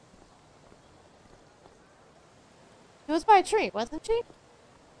 She was by a tree, wasn't she?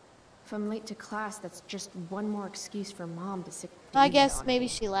 If I'm late to class, that's just one more excuse for Mom to sick. I guess maybe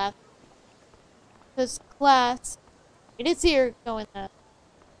she left. Because class, I did see her go in the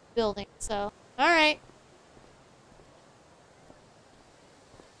building, so alright.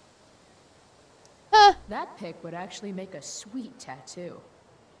 Huh. That pic would actually make a sweet tattoo.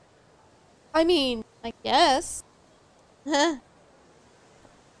 I mean, I guess. Huh.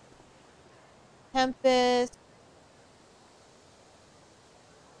 Tempest.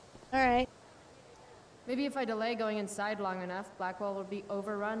 Alright. Maybe if I delay going inside long enough, Blackwell will be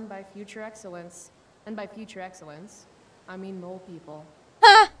overrun by future excellence. And by future excellence, I mean mole people.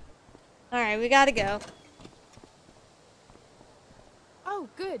 Ha! Alright, we gotta go. Oh,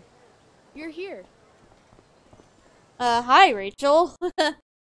 good. You're here. Hi, Rachel.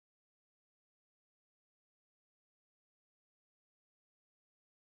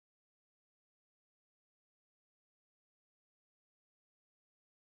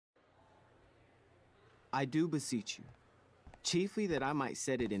 I do beseech you, chiefly that I might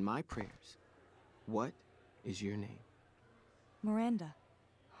set it in my prayers. What is your name? Miranda.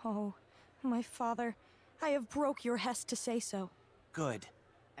 Oh, my father, I have broke your hest to say so. Good.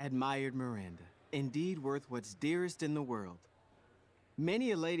 Admired Miranda, indeed worth what's dearest in the world.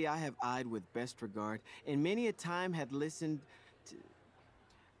 Many a lady I have eyed with best regard, and many a time had listened to...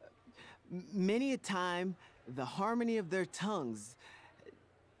 many a time the harmony of their tongues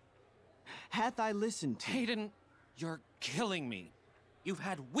hath I listened to. Hayden, you're killing me. You've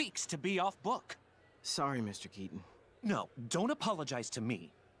had weeks to be off book. Sorry, Mr. Keaton. No, don't apologize to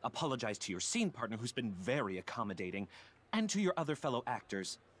me. Apologize to your scene partner who's been very accommodating, and to your other fellow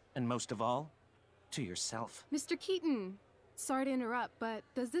actors, and most of all, to yourself. Mr. Keaton, sorry to interrupt, but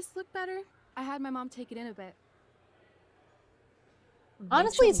does this look better? I had my mom take it in a bit.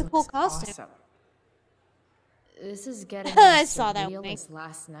 Honestly, it's a cool costume. Awesome. This is getting I as saw that surreal wink. as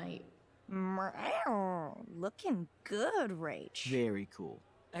last night. Looking good, Rach. Very cool.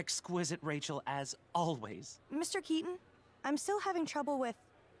 Exquisite, Rachel, as always. Mr. Keaton, I'm still having trouble with...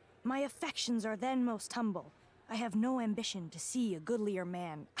 My affections are then most humble. I have no ambition to see a goodlier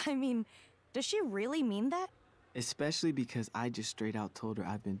man. I mean, does she really mean that? Especially because I just straight out told her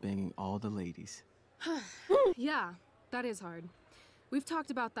I've been banging all the ladies. Yeah, that is hard. We've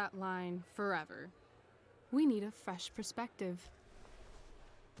talked about that line forever. We need a fresh perspective.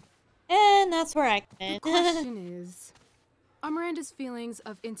 And that's where I come The in. question is, are Miranda's feelings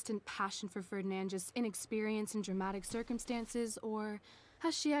of instant passion for Ferdinand just inexperience in dramatic circumstances, or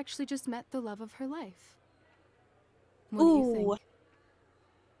has she actually just met the love of her life? What do you think?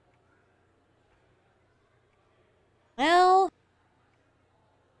 Well,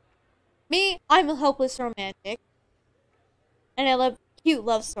 me, I'm a hopeless romantic. And I love cute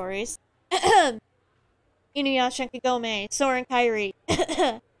love stories. Inuyasha Kagome, Sora and Kairi.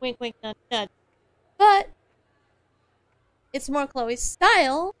 Wink, wink, nudge, nudge. But it's more Chloe's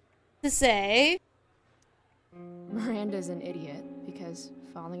style to say... Miranda's an idiot because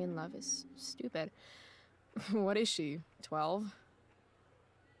falling in love is stupid. What is she, 12?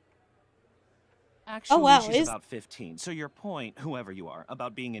 Actually, wow, she's about 15, so your point, whoever you are,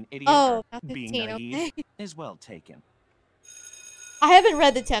 about being an idiot or not being 15, naive okay. is well taken. I haven't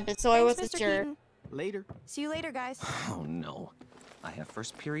read The Tempest, so I Thanks, wasn't Mr. sure. Keaton. Later. See you later, guys. Oh no. I have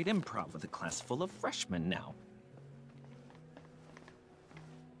first period improv with a class full of freshmen now.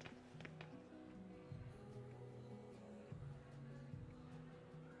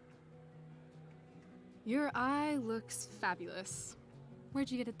 Your eye looks fabulous. Where'd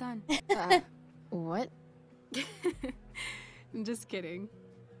you get it done? What? Just kidding.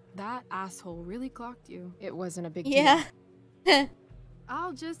 That asshole really clocked you. It wasn't a big Yeah. deal.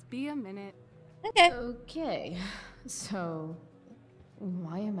 I'll just be a minute. Okay. Okay. So,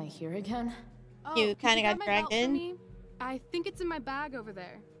 why am I here again? Oh, You could kinda got grab my dragged belt for in? me? I think it's in my bag over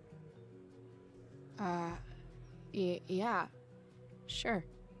there. Yeah. Sure.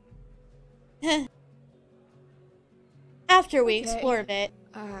 After we Okay. explore a bit.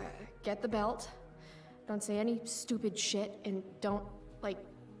 Get the belt. Don't say any stupid shit and don't, like,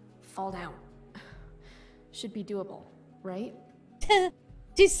 fall down. Should be doable, right?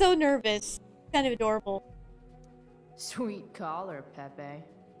 She's so nervous. Kind of adorable. Sweet collar, Pepe.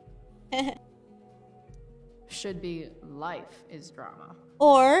 Should be life is drama.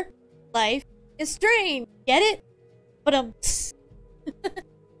 Or life is strange. Get it? But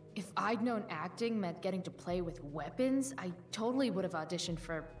If I'd known acting meant getting to play with weapons, I totally would have auditioned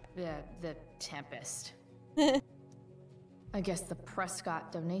for the Tempest. I guess the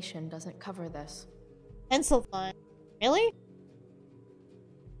Prescott donation doesn't cover this. pencil fun. Really?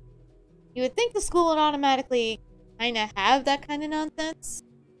 You would think the school would automatically kinda have that kind of nonsense.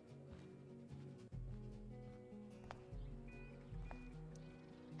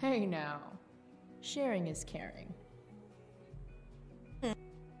 Hey now. Sharing is caring.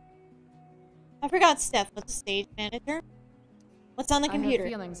 I forgot Steph was the stage manager. What's on the I computer?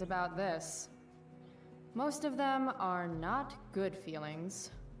 have feelings about this. Most of them are not good feelings.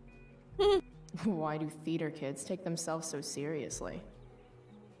 Why do theater kids take themselves so seriously?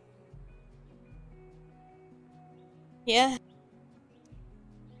 Yeah.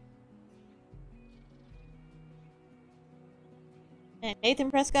 And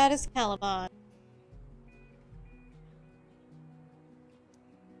Nathan Prescott is Caliban.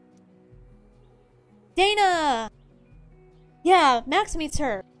 Dana! Yeah, Max meets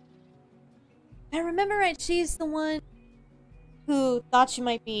her. If I remember right, she's the one who thought she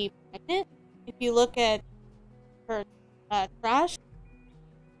might be pregnant. If you look at her trash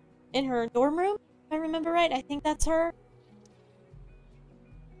in her dorm room, if I remember right, I think that's her.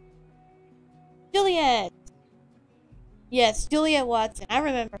 Juliet! Yes, Juliet Watson. I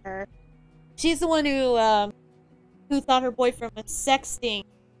remember her. She's the one who thought her boyfriend was sexting.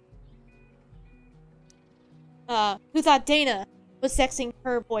 Who thought Dana was sexting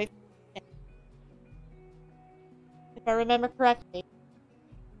her boyfriend. If I remember correctly.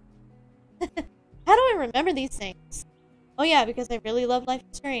 How do I remember these things? Oh yeah, because I really love Life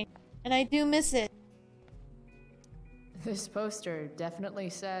is Strange. And I do miss it. This poster definitely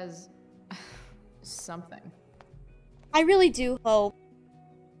says something. I really do hope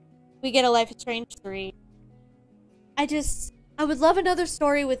we get a Life is Strange 3. I would love another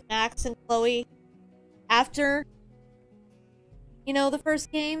story with Max and Chloe after, you know, the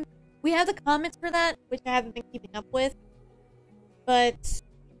first game. We have the comments for that, which I haven't been keeping up with. But,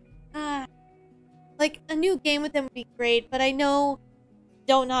 like, a new game with them would be great, but I know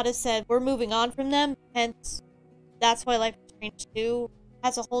Don't Not has said we're moving on from them, hence that's why Life is Strange 2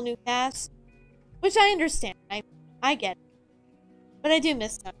 has a whole new cast. Which I understand. I get it. But I do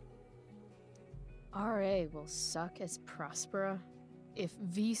miss them. RA will suck as Prospera. If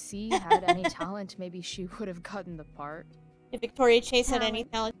VC had any talent, maybe she would have gotten the part. If Victoria Chase had any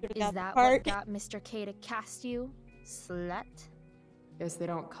talent, she would have Is got the that part. what got Mr. K to cast you, slut? Guess they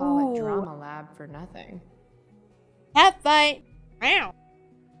don't call it Ooh. Drama Lab for nothing. Cat fight! Meow.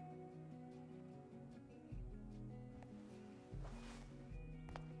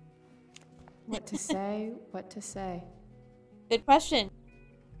 What to say? What to say? Good question.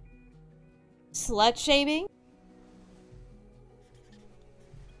 Slut shaming?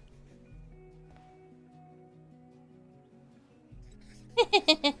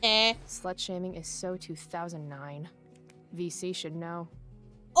 Slut shaming is so 2009. VC should know.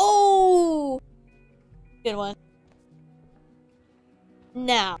 Oh! Good one.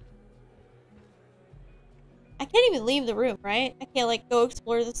 Now. I can't even leave the room, right? I can't, like, go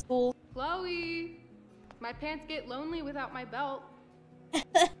explore the school. Chloe! My pants get lonely without my belt.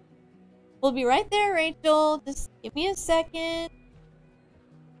 We'll be right there, Rachel. Just give me a second.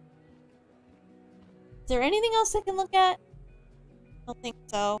 Is there anything else I can look at? I don't think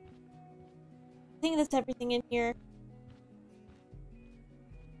so. I think that's everything in here.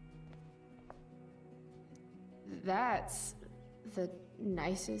 That's the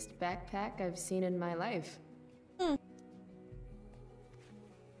nicest backpack I've seen in my life. Hmm.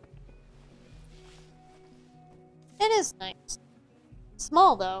 It is nice.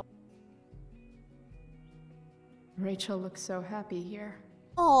 Small, though. Rachel looks so happy here.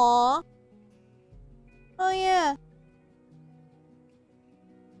 Aww. Oh, yeah.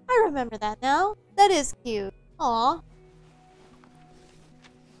 I remember that now. That is cute. Aww.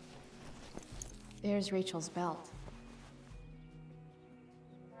 There's Rachel's belt.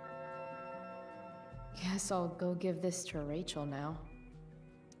 Guess I'll go give this to Rachel now.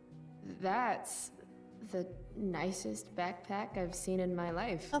 That's the nicest backpack I've seen in my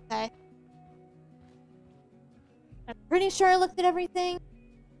life. Okay. I'm pretty sure I looked at everything.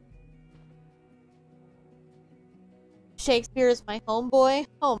 Shakespeare is my homeboy.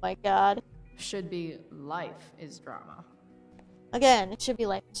 Oh my god. Should be life is drama. Again, it should be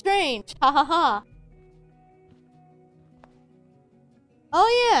like strange. Ha ha ha.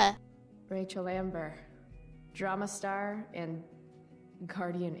 Oh yeah. Rachel Amber, drama star and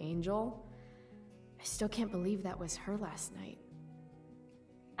guardian angel. I still can't believe that was her last night.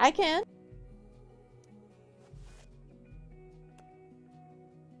 I can.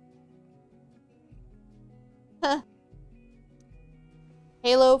 Huh.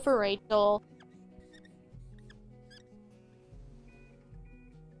 Halo for Rachel.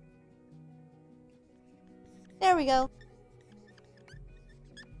 There we go.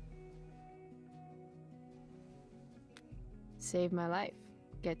 Save my life.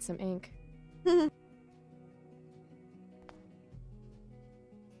 Get some ink.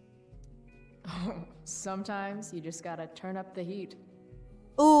 Sometimes you just gotta turn up the heat.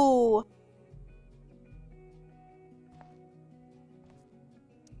 Ooh.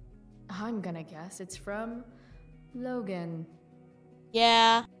 I'm gonna guess it's from Logan.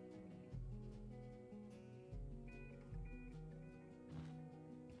 Yeah.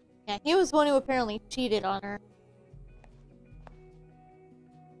 Yeah, he was the one who apparently cheated on her.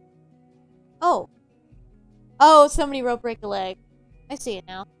 Oh. Oh, somebody wrote break a leg. I see it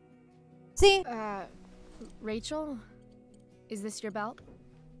now. See? Rachel? Is this your belt?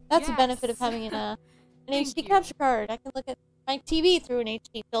 That's the benefit of having an HD capture card. I can look at my TV through an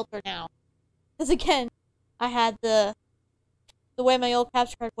HD filter now. Because again, I had the way my old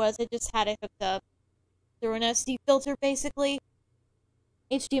capture card was, I just had it hooked up through an SD filter, basically.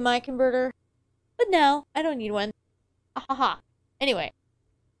 HDMI converter. But now, I don't need one. Ahaha. Anyway,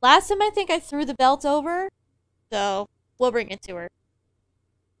 last time I think I threw the belt over, so we'll bring it to her.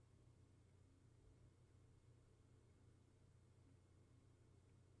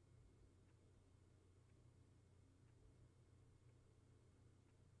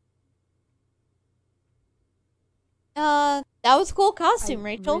 That was a cool costume,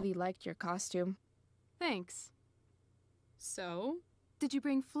 Rachel. I really liked your costume. Thanks. So, did you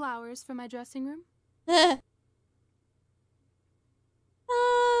bring flowers for my dressing room?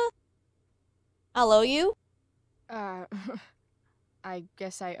 I'll owe you. I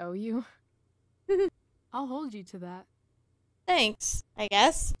guess I owe you. I'll hold you to that. Thanks, I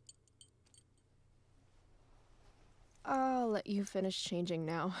guess. I'll let you finish changing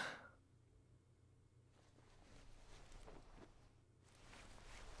now.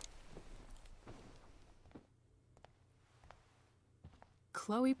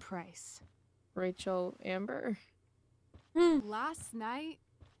 Chloe Price. Rachel Amber. Last night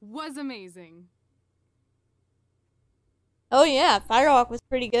was amazing. Oh yeah, Firewalk was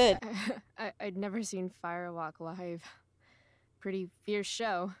pretty good. I'd never seen Firewalk live. Pretty fierce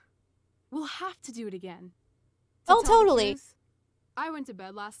show. We'll have to do it again. Oh, tell the totally. truth, I went to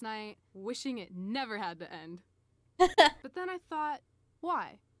bed last night wishing it never had to end. But then I thought,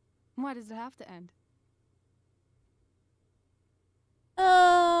 why? Why does it have to end?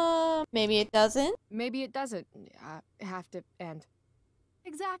 Maybe it doesn't. Maybe it doesn't have to end.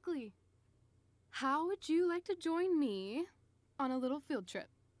 Exactly. How would you like to join me on a little field trip?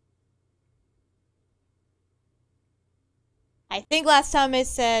 I think last time I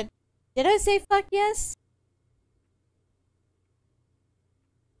said, did I say fuck yes?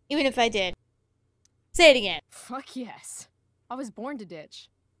 Even if I did. Say it again. Fuck yes. I was born to ditch.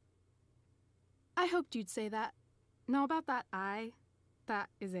 I hoped you'd say that. Now about that eye, that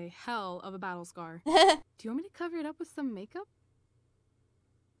is a hell of a battle scar. Do you want me to cover it up with some makeup?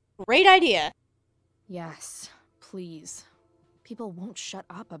 Great idea. Yes, please. People won't shut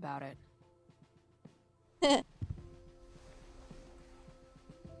up about it.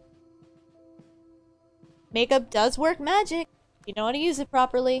 Makeup does work magic. You know how to use it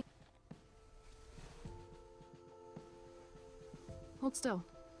properly. Hold still.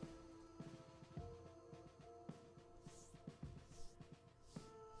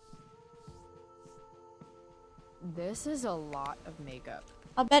 This is a lot of makeup.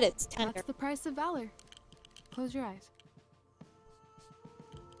 I'll bet it's tender. That's the price of valor. Close your eyes.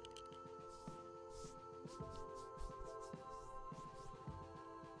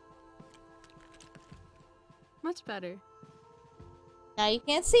 Much better. Now you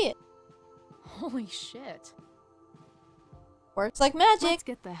can't see it. Holy shit. Works like magic. Let's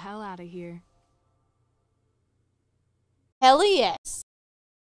get the hell out of here. Hell yes.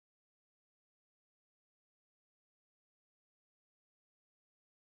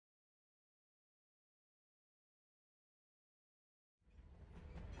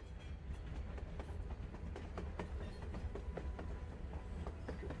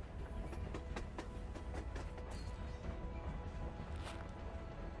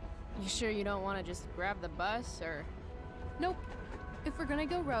 You sure you don't want to just grab the bus, or...? Nope. If we're gonna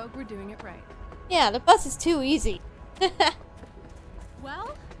go rogue, we're doing it right. Yeah, the bus is too easy.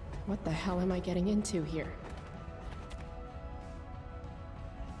 Well? What the hell am I getting into here?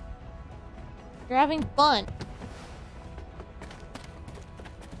 You're having fun.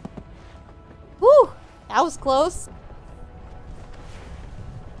 Whew! That was close.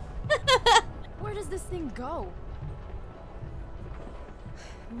 Where does this thing go?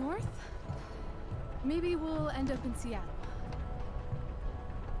 North? Maybe we'll end up in Seattle.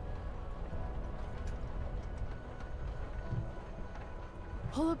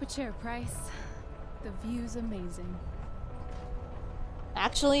 Pull up a chair, Price. The view's amazing.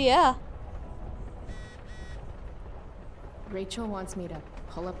 Actually, yeah. Rachel wants me to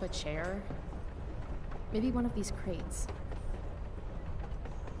pull up a chair. Maybe one of these crates.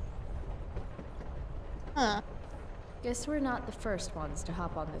 Huh. Guess we're not the first ones to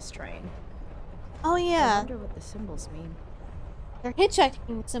hop on this train. Oh I yeah. wonder what the symbols mean. They're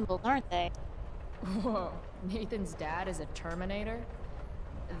hitchhiking symbols, aren't they? Whoa, Nathan's dad is a Terminator?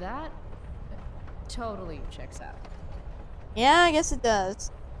 That totally checks out. Yeah, I guess it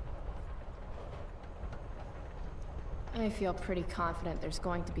does. I feel pretty confident there's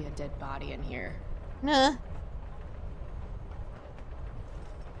going to be a dead body in here. Nah.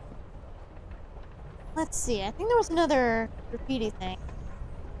 Let's see, I think there was another graffiti thing.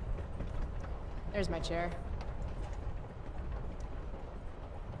 There's my chair.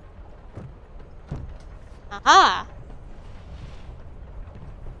 Aha!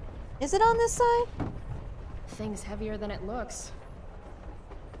 Is it on this side? Thing's heavier than it looks.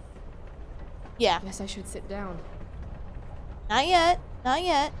 Yeah. Guess I should sit down. Not yet. Not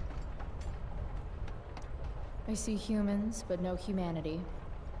yet. I see humans, but no humanity.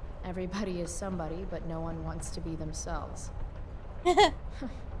 Everybody is somebody, but no one wants to be themselves.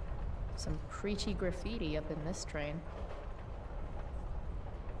 Some preachy graffiti up in this train.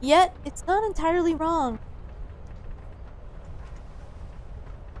 Yet, it's not entirely wrong.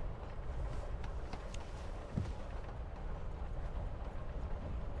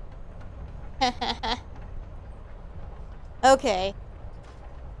 Okay.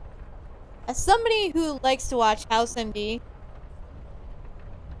 As somebody who likes to watch House MD,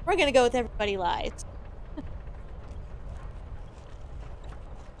 we're gonna go with Everybody Lies.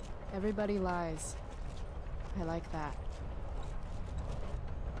 Everybody lies. I like that.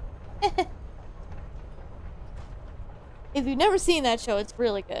 If you've never seen that show, it's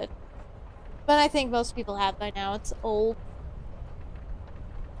really good. But I think most people have by now. It's old.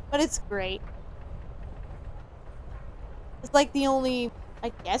 But it's great. It's like the only,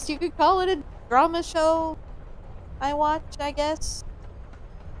 I guess you could call it a drama show I watch, I guess.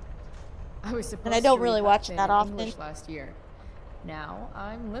 I was supposed And I don't to really read watch it thing that in often. English last year. Now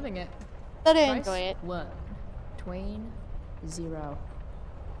I'm living it. But I Price enjoy it. 1. Twain 0.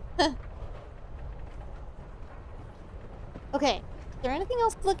 Okay, is there anything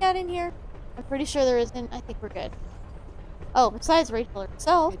else to look at in here? I'm pretty sure there isn't. I think we're good. Oh, besides Rachel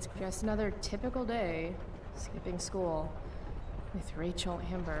herself. It's just another typical day, skipping school, with Rachel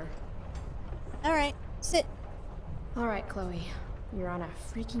Amber. Alright, sit. Alright, Chloe. You're on a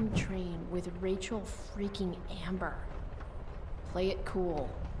freaking train with Rachel freaking Amber. Play it cool.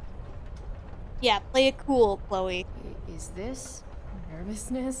 Yeah, play it cool, Chloe. Is this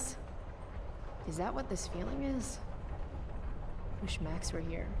nervousness? Is that what this feeling is? Wish Max were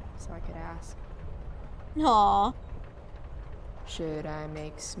here, so I could ask. Aww. Should I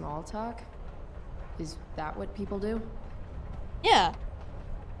make small talk? Is that what people do? Yeah.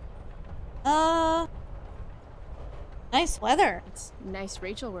 Nice weather. It's nice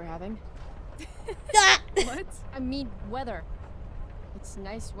Rachel we're having. What? I mean weather. It's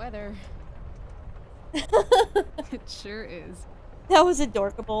nice weather. It sure is. That was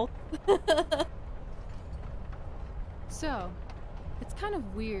adorkable. So, it's kind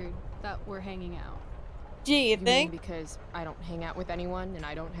of weird that we're hanging out. Gee, you mean think? because I don't hang out with anyone and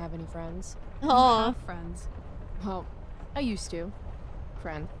I don't have any friends? You Aw. have friends. Well, I used to.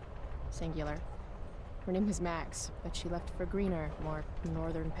 Friend. Singular. Her name was Max, but she left for greener, more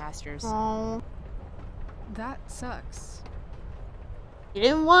northern pastures. Aww. That sucks. You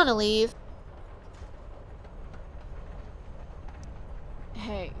didn't want to leave.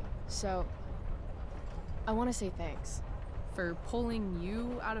 Hey, so I want to say thanks. For pulling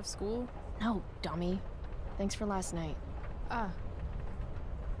you out of school? No, dummy. Thanks for last night.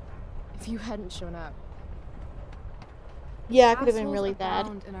 If you hadn't shown up. Yeah, it could have been Assholes really bad.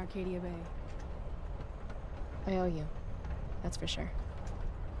 abound in Arcadia Bay. I owe you. That's for sure.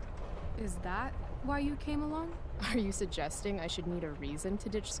 Is that why you came along? Are you suggesting I should need a reason to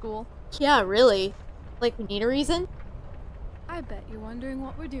ditch school? Yeah, really. Like, we need a reason? I bet you're wondering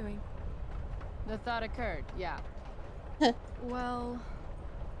what we're doing. The thought occurred, yeah. Well,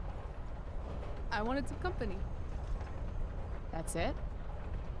 I wanted some company. That's it?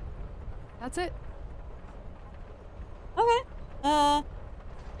 That's it. Okay. Gonna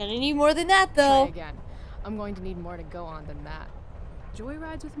need more than that, Try though. again. I'm going to need more to go on than that.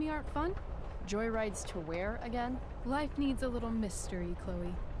 Joyrides with me aren't fun? Joyrides to where again? Life needs a little mystery,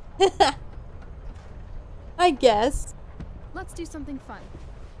 Chloe. I guess. Let's do something fun.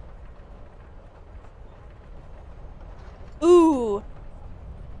 Ooh.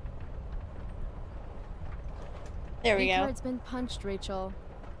 There we go. Card's been punched, Rachel.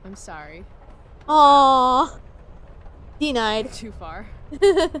 I'm sorry. Aww. Denied. Too far.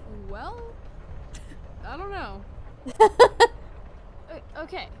 Well, I don't know.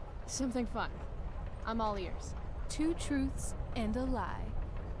 Okay, something fun. I'm all ears. 2 truths and a lie.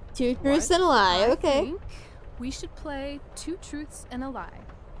 2 truths and a lie, I okay. think we should play 2 truths and a lie.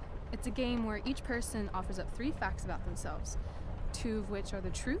 It's a game where each person offers up 3 facts about themselves, 2 of which are the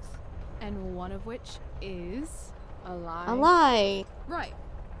truth, and 1 of which is a lie. A lie. Right.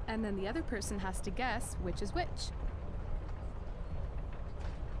 And then the other person has to guess which is which.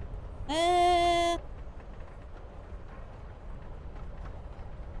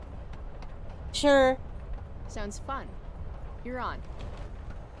 Sure. Sounds fun. You're on.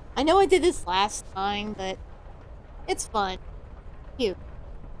 I know I did this last time, but it's fun. Cute.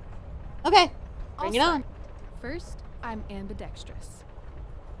 Okay, bring it on. First, I'm ambidextrous.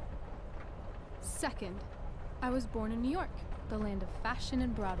 Second, I was born in New York, the land of fashion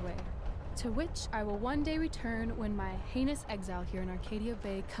and Broadway, to which I will one day return when my heinous exile here in Arcadia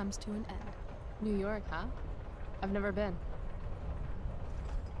Bay comes to an end. New York, huh? I've never been.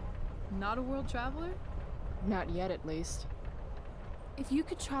 Not a world traveler? Not yet, at least. If you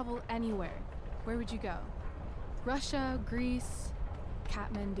could travel anywhere, where would you go? Russia, Greece,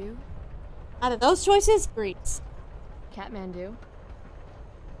 Kathmandu? Out of those choices, Greece. Kathmandu.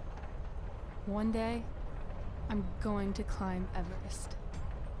 One day, I'm going to climb Everest.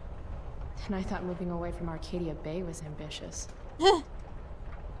 And I thought moving away from Arcadia Bay was ambitious.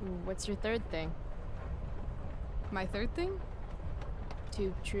 What's your third thing? My third thing?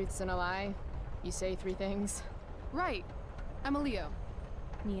 2 truths and a lie. You say 3 things. Right. I'm a Leo.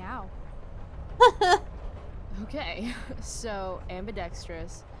 Meow. Okay, so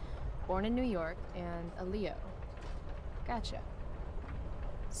ambidextrous, born in New York, and a Leo. Gotcha.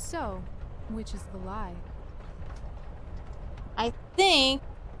 So, Which is the lie? I think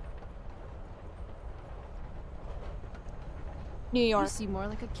New York. You seem more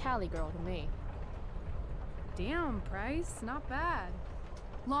like a Cali girl to me. Damn, Price, not bad.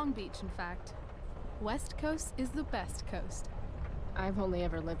 Long Beach, in fact. West Coast is the best coast. I've only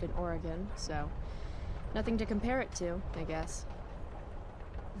ever lived in Oregon, so nothing to compare it to, I guess.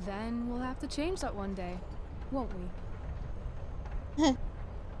 Then we'll have to change that one day, won't we?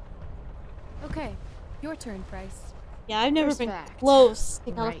 Okay, your turn, Price. Yeah, I've never First been fact. close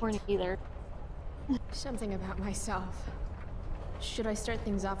to Right. California either. Something about myself. Should I start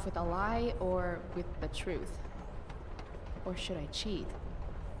things off with a lie or with the truth? Or should I cheat?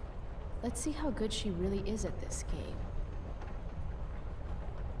 Let's see how good she really is at this game.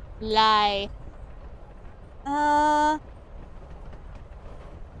 Lie.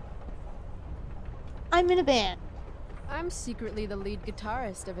 I'm in a band. I'm secretly the lead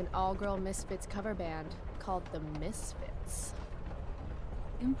guitarist of an all-girl Misfits cover band called the Misfits.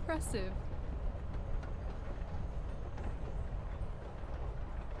 Impressive.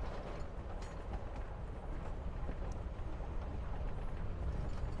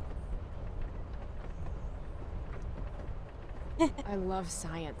 I love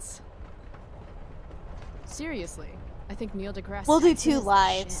science. Seriously, I think Neil deGrasse We'll do Tyson 2 is the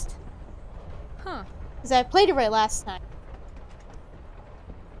lives. shit. Huh. Because I played it right last time.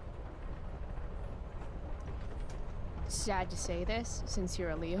 Sad to say this, since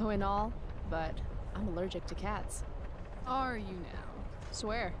you're a Leo and all, but I'm allergic to cats. Are you now?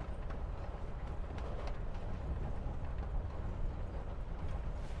 Swear.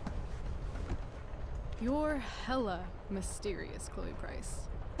 You're hella mysterious, Chloe Price.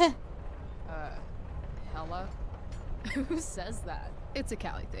 Hella? Who says that? It's a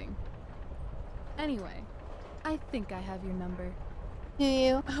Cali thing. Anyway, I think I have your number. Do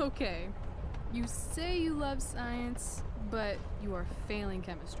you? Okay. You say you love science, but you are failing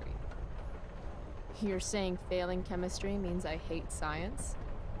chemistry. You're saying failing chemistry means I hate science?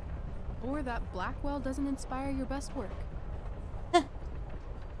 Or that Blackwell doesn't inspire your best work.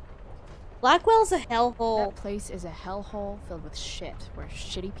 Blackwell's a hellhole. That place is a hellhole filled with shit, where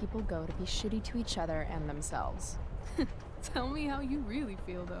shitty people go to be shitty to each other and themselves. Tell me how you really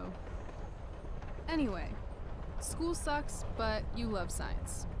feel, though. Anyway, school sucks, but you love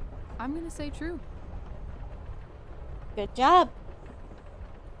science. I'm gonna say true. Good job.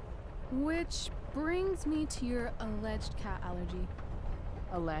 Which brings me to your alleged cat allergy.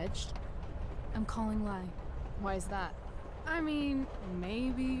 Alleged? I'm calling lie. Why is that? I mean,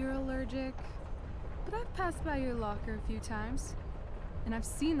 maybe you're allergic, but I've passed by your locker a few times, and I've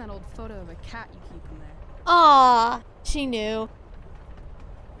seen that old photo of a cat you keep in there. Aw, she knew.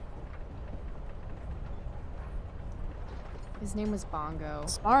 His name was Bongo.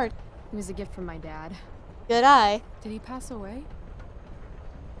 Smart. He was a gift from my dad. Good eye. Did he pass away?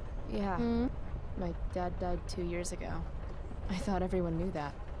 Yeah. My dad died 2 years ago. I thought everyone knew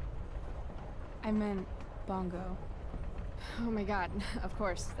that. I meant Bongo. Oh my god, of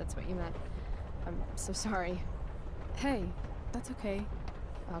course, that's what you meant. I'm so sorry. Hey, that's okay.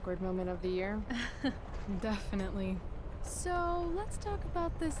 Awkward moment of the year? Definitely. So, let's talk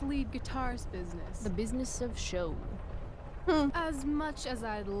about this lead guitarist business. The business of show. As much as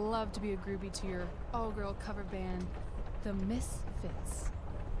I'd love to be a groupie to your all-girl cover band, the Misfits,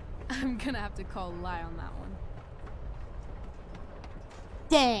 I'm gonna have to call lie on that one.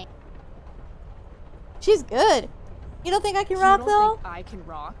 Dang. She's good. You don't think I can rock, though? Think I can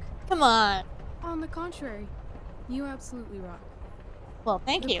rock? Come on. On the contrary, you absolutely rock. Well,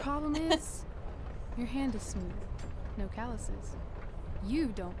 thank you. The problem is, your hand is smooth. No calluses. You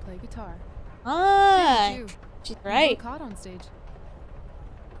don't play guitar. Ah, Hey, you. she's You right. got caught on stage.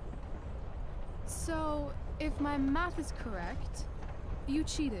 So, if my math is correct, you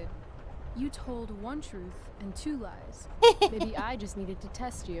cheated. You told 1 truth and 2 lies. Maybe I just needed to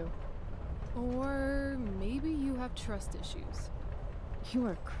test you. Or maybe you have trust issues. You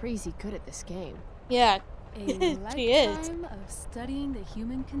are crazy good at this game. Yeah, A she is. lifetime of studying the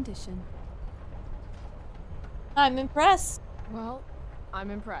human condition. I'm impressed, Well, I'm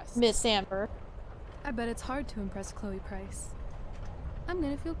impressed. Miss Amber. I bet it's hard to impress Chloe Price. I'm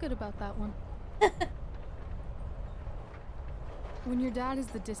gonna feel good about that one. When your dad is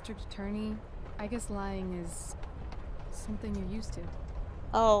the district attorney, I guess lying is something you're used to.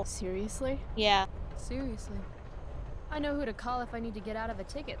 Oh, Seriously? yeah. Seriously. I know who to call if I need to get out of a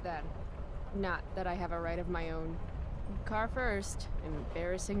ticket then. Not that I have a right of my own. Car first,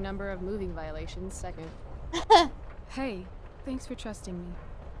 embarrassing number of moving violations second. Hey, thanks for trusting me.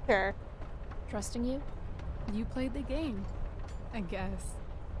 Sure. Trusting you? You played the game, I guess.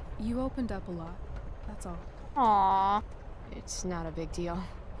 You opened up a lot. That's all. Aww. It's not a big deal.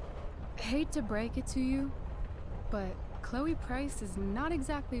 Hate to break it to you, but Chloe Price is not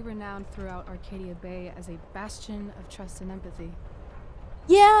exactly renowned throughout Arcadia Bay as a bastion of trust and empathy.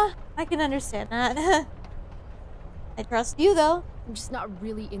 Yeah, I can understand that. I trust you, though. I'm just not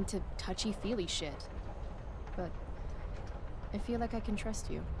really into touchy-feely shit. But I feel like I can trust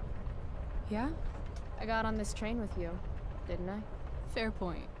you. Yeah? I got on this train with you, didn't I? Fair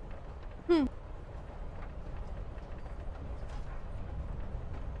point.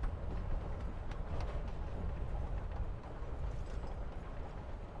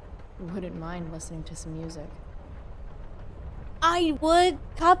 Wouldn't mind listening to some music. I would.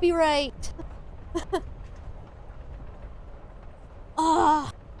 Copyright.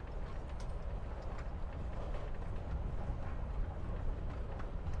 Ah.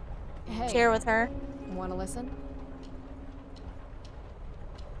 Hey, Share with her. Wanna listen?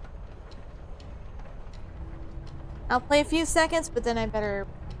 I'll play a few seconds, but then I better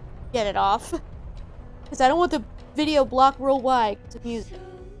get it off. Because I don't want the video blocked worldwide because of music.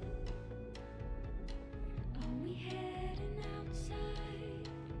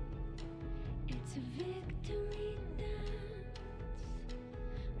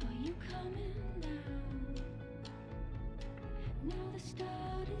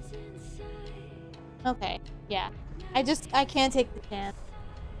 Okay, yeah. I can't take the chance.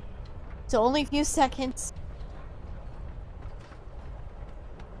 So only a few seconds.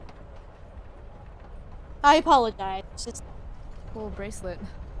 I apologize. It's just cool bracelet.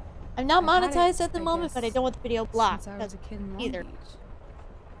 I'm not I've had monetized it, at the I moment, but I guess, don't want the video blocked. since I was a kid in Long either. Beach.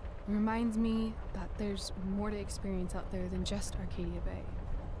 It reminds me that there's more to experience out there than just Arcadia Bay.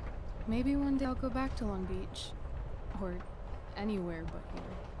 Maybe one day I'll go back to Long Beach. Or anywhere but here.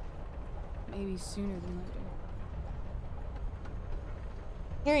 Maybe sooner than later.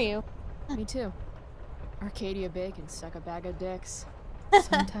 Hear you. Me too. Arcadia Bay can suck a bag of dicks.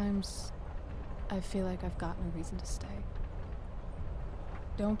 Sometimes I feel like I've got no reason to stay.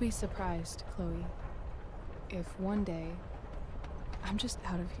 Don't be surprised, Chloe, if one day I'm just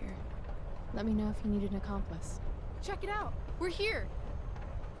out of here. Let me know if you need an accomplice. Check it out! We're here!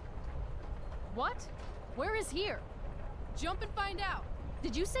 What? Where is here? Jump and find out!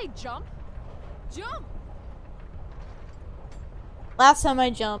 Did you say jump? Jump! Last time I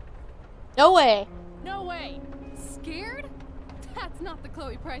jumped. No way. No way! Scared? That's not the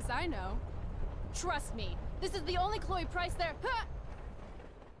Chloe Price I know. Trust me, this is the only Chloe Price there.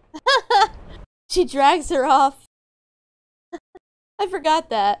 She drags her off. I forgot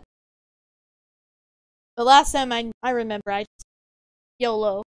that. The last time I remember, I just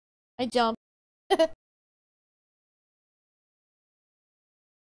YOLO. I jumped.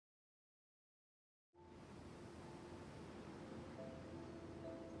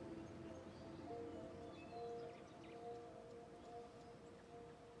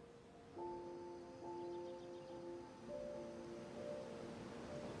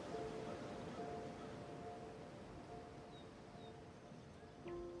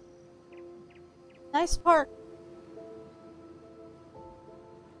 Nice park.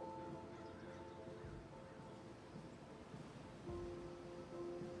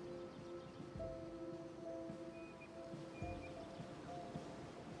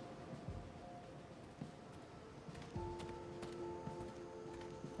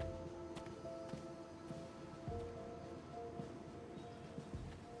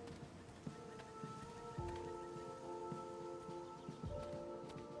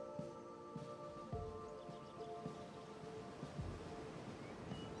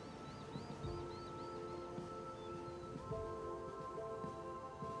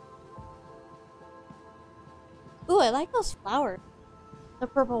 Ooh, I like those flowers. The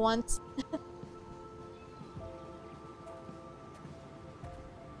purple ones.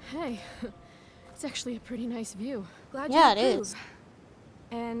 Hey, it's actually a pretty nice view. Glad Yeah, you it approve. is.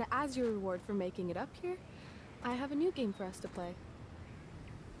 And as your reward for making it up here, I have a new game for us to play.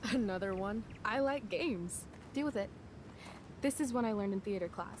 Another one? I like games. Deal with it. This is one I learned in theater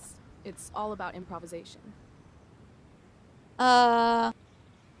class. It's all about improvisation. I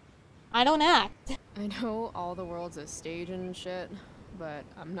don't act. I know all the world's a stage and shit, but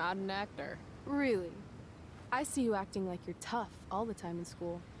I'm not an actor. Really? I see you acting like you're tough all the time in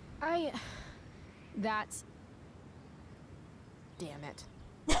school. That's... Damn it.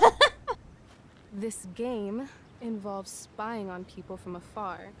 This game involves spying on people from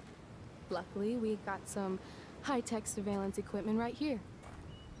afar. Luckily, we got some high-tech surveillance equipment right here.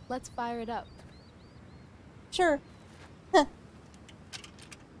 Let's fire it up. Sure.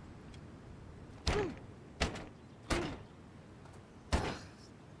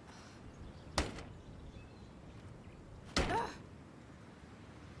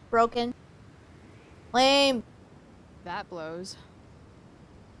 broken. Lame. That blows.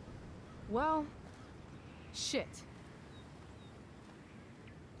 Well, shit.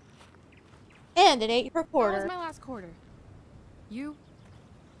 And it ate her That quarter. was my last quarter. You?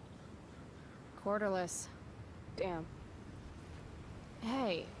 Quarterless. Damn.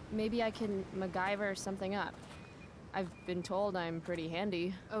 Hey, maybe I can MacGyver something up. I've been told I'm pretty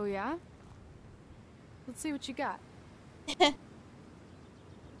handy. Oh yeah? Let's see what you got.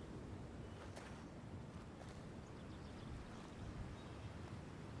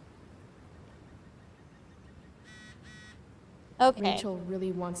 Okay. Rachel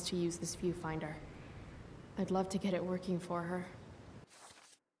really wants to use this viewfinder. I'd love to get it working for her.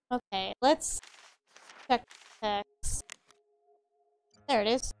 Okay, let's check the text. There it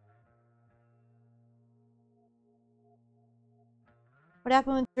is. What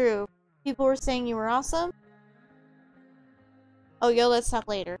happened with Drew? People were saying you were awesome? Oh, yo, let's talk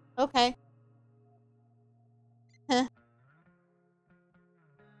later. Okay.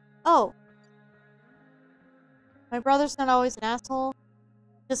 Oh. My brother's not always an asshole.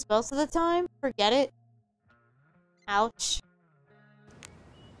 Just most of the time? Forget it. Ouch.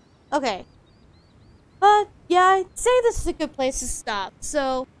 Okay. But, yeah, I'd say this is a good place to stop.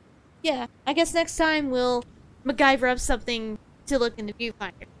 So, yeah, I guess next time we'll MacGyver up something to look in the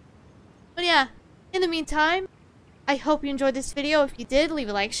viewfinder. But yeah, in the meantime, I hope you enjoyed this video. If you did, leave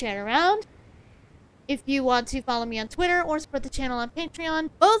a like, share it around. If you want to follow me on Twitter or support the channel on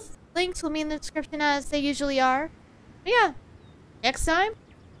Patreon, both links will be in the description as they usually are. But yeah, next time,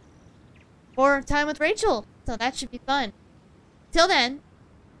 more time with Rachel. So that should be fun. Till then,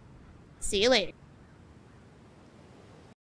 see you later.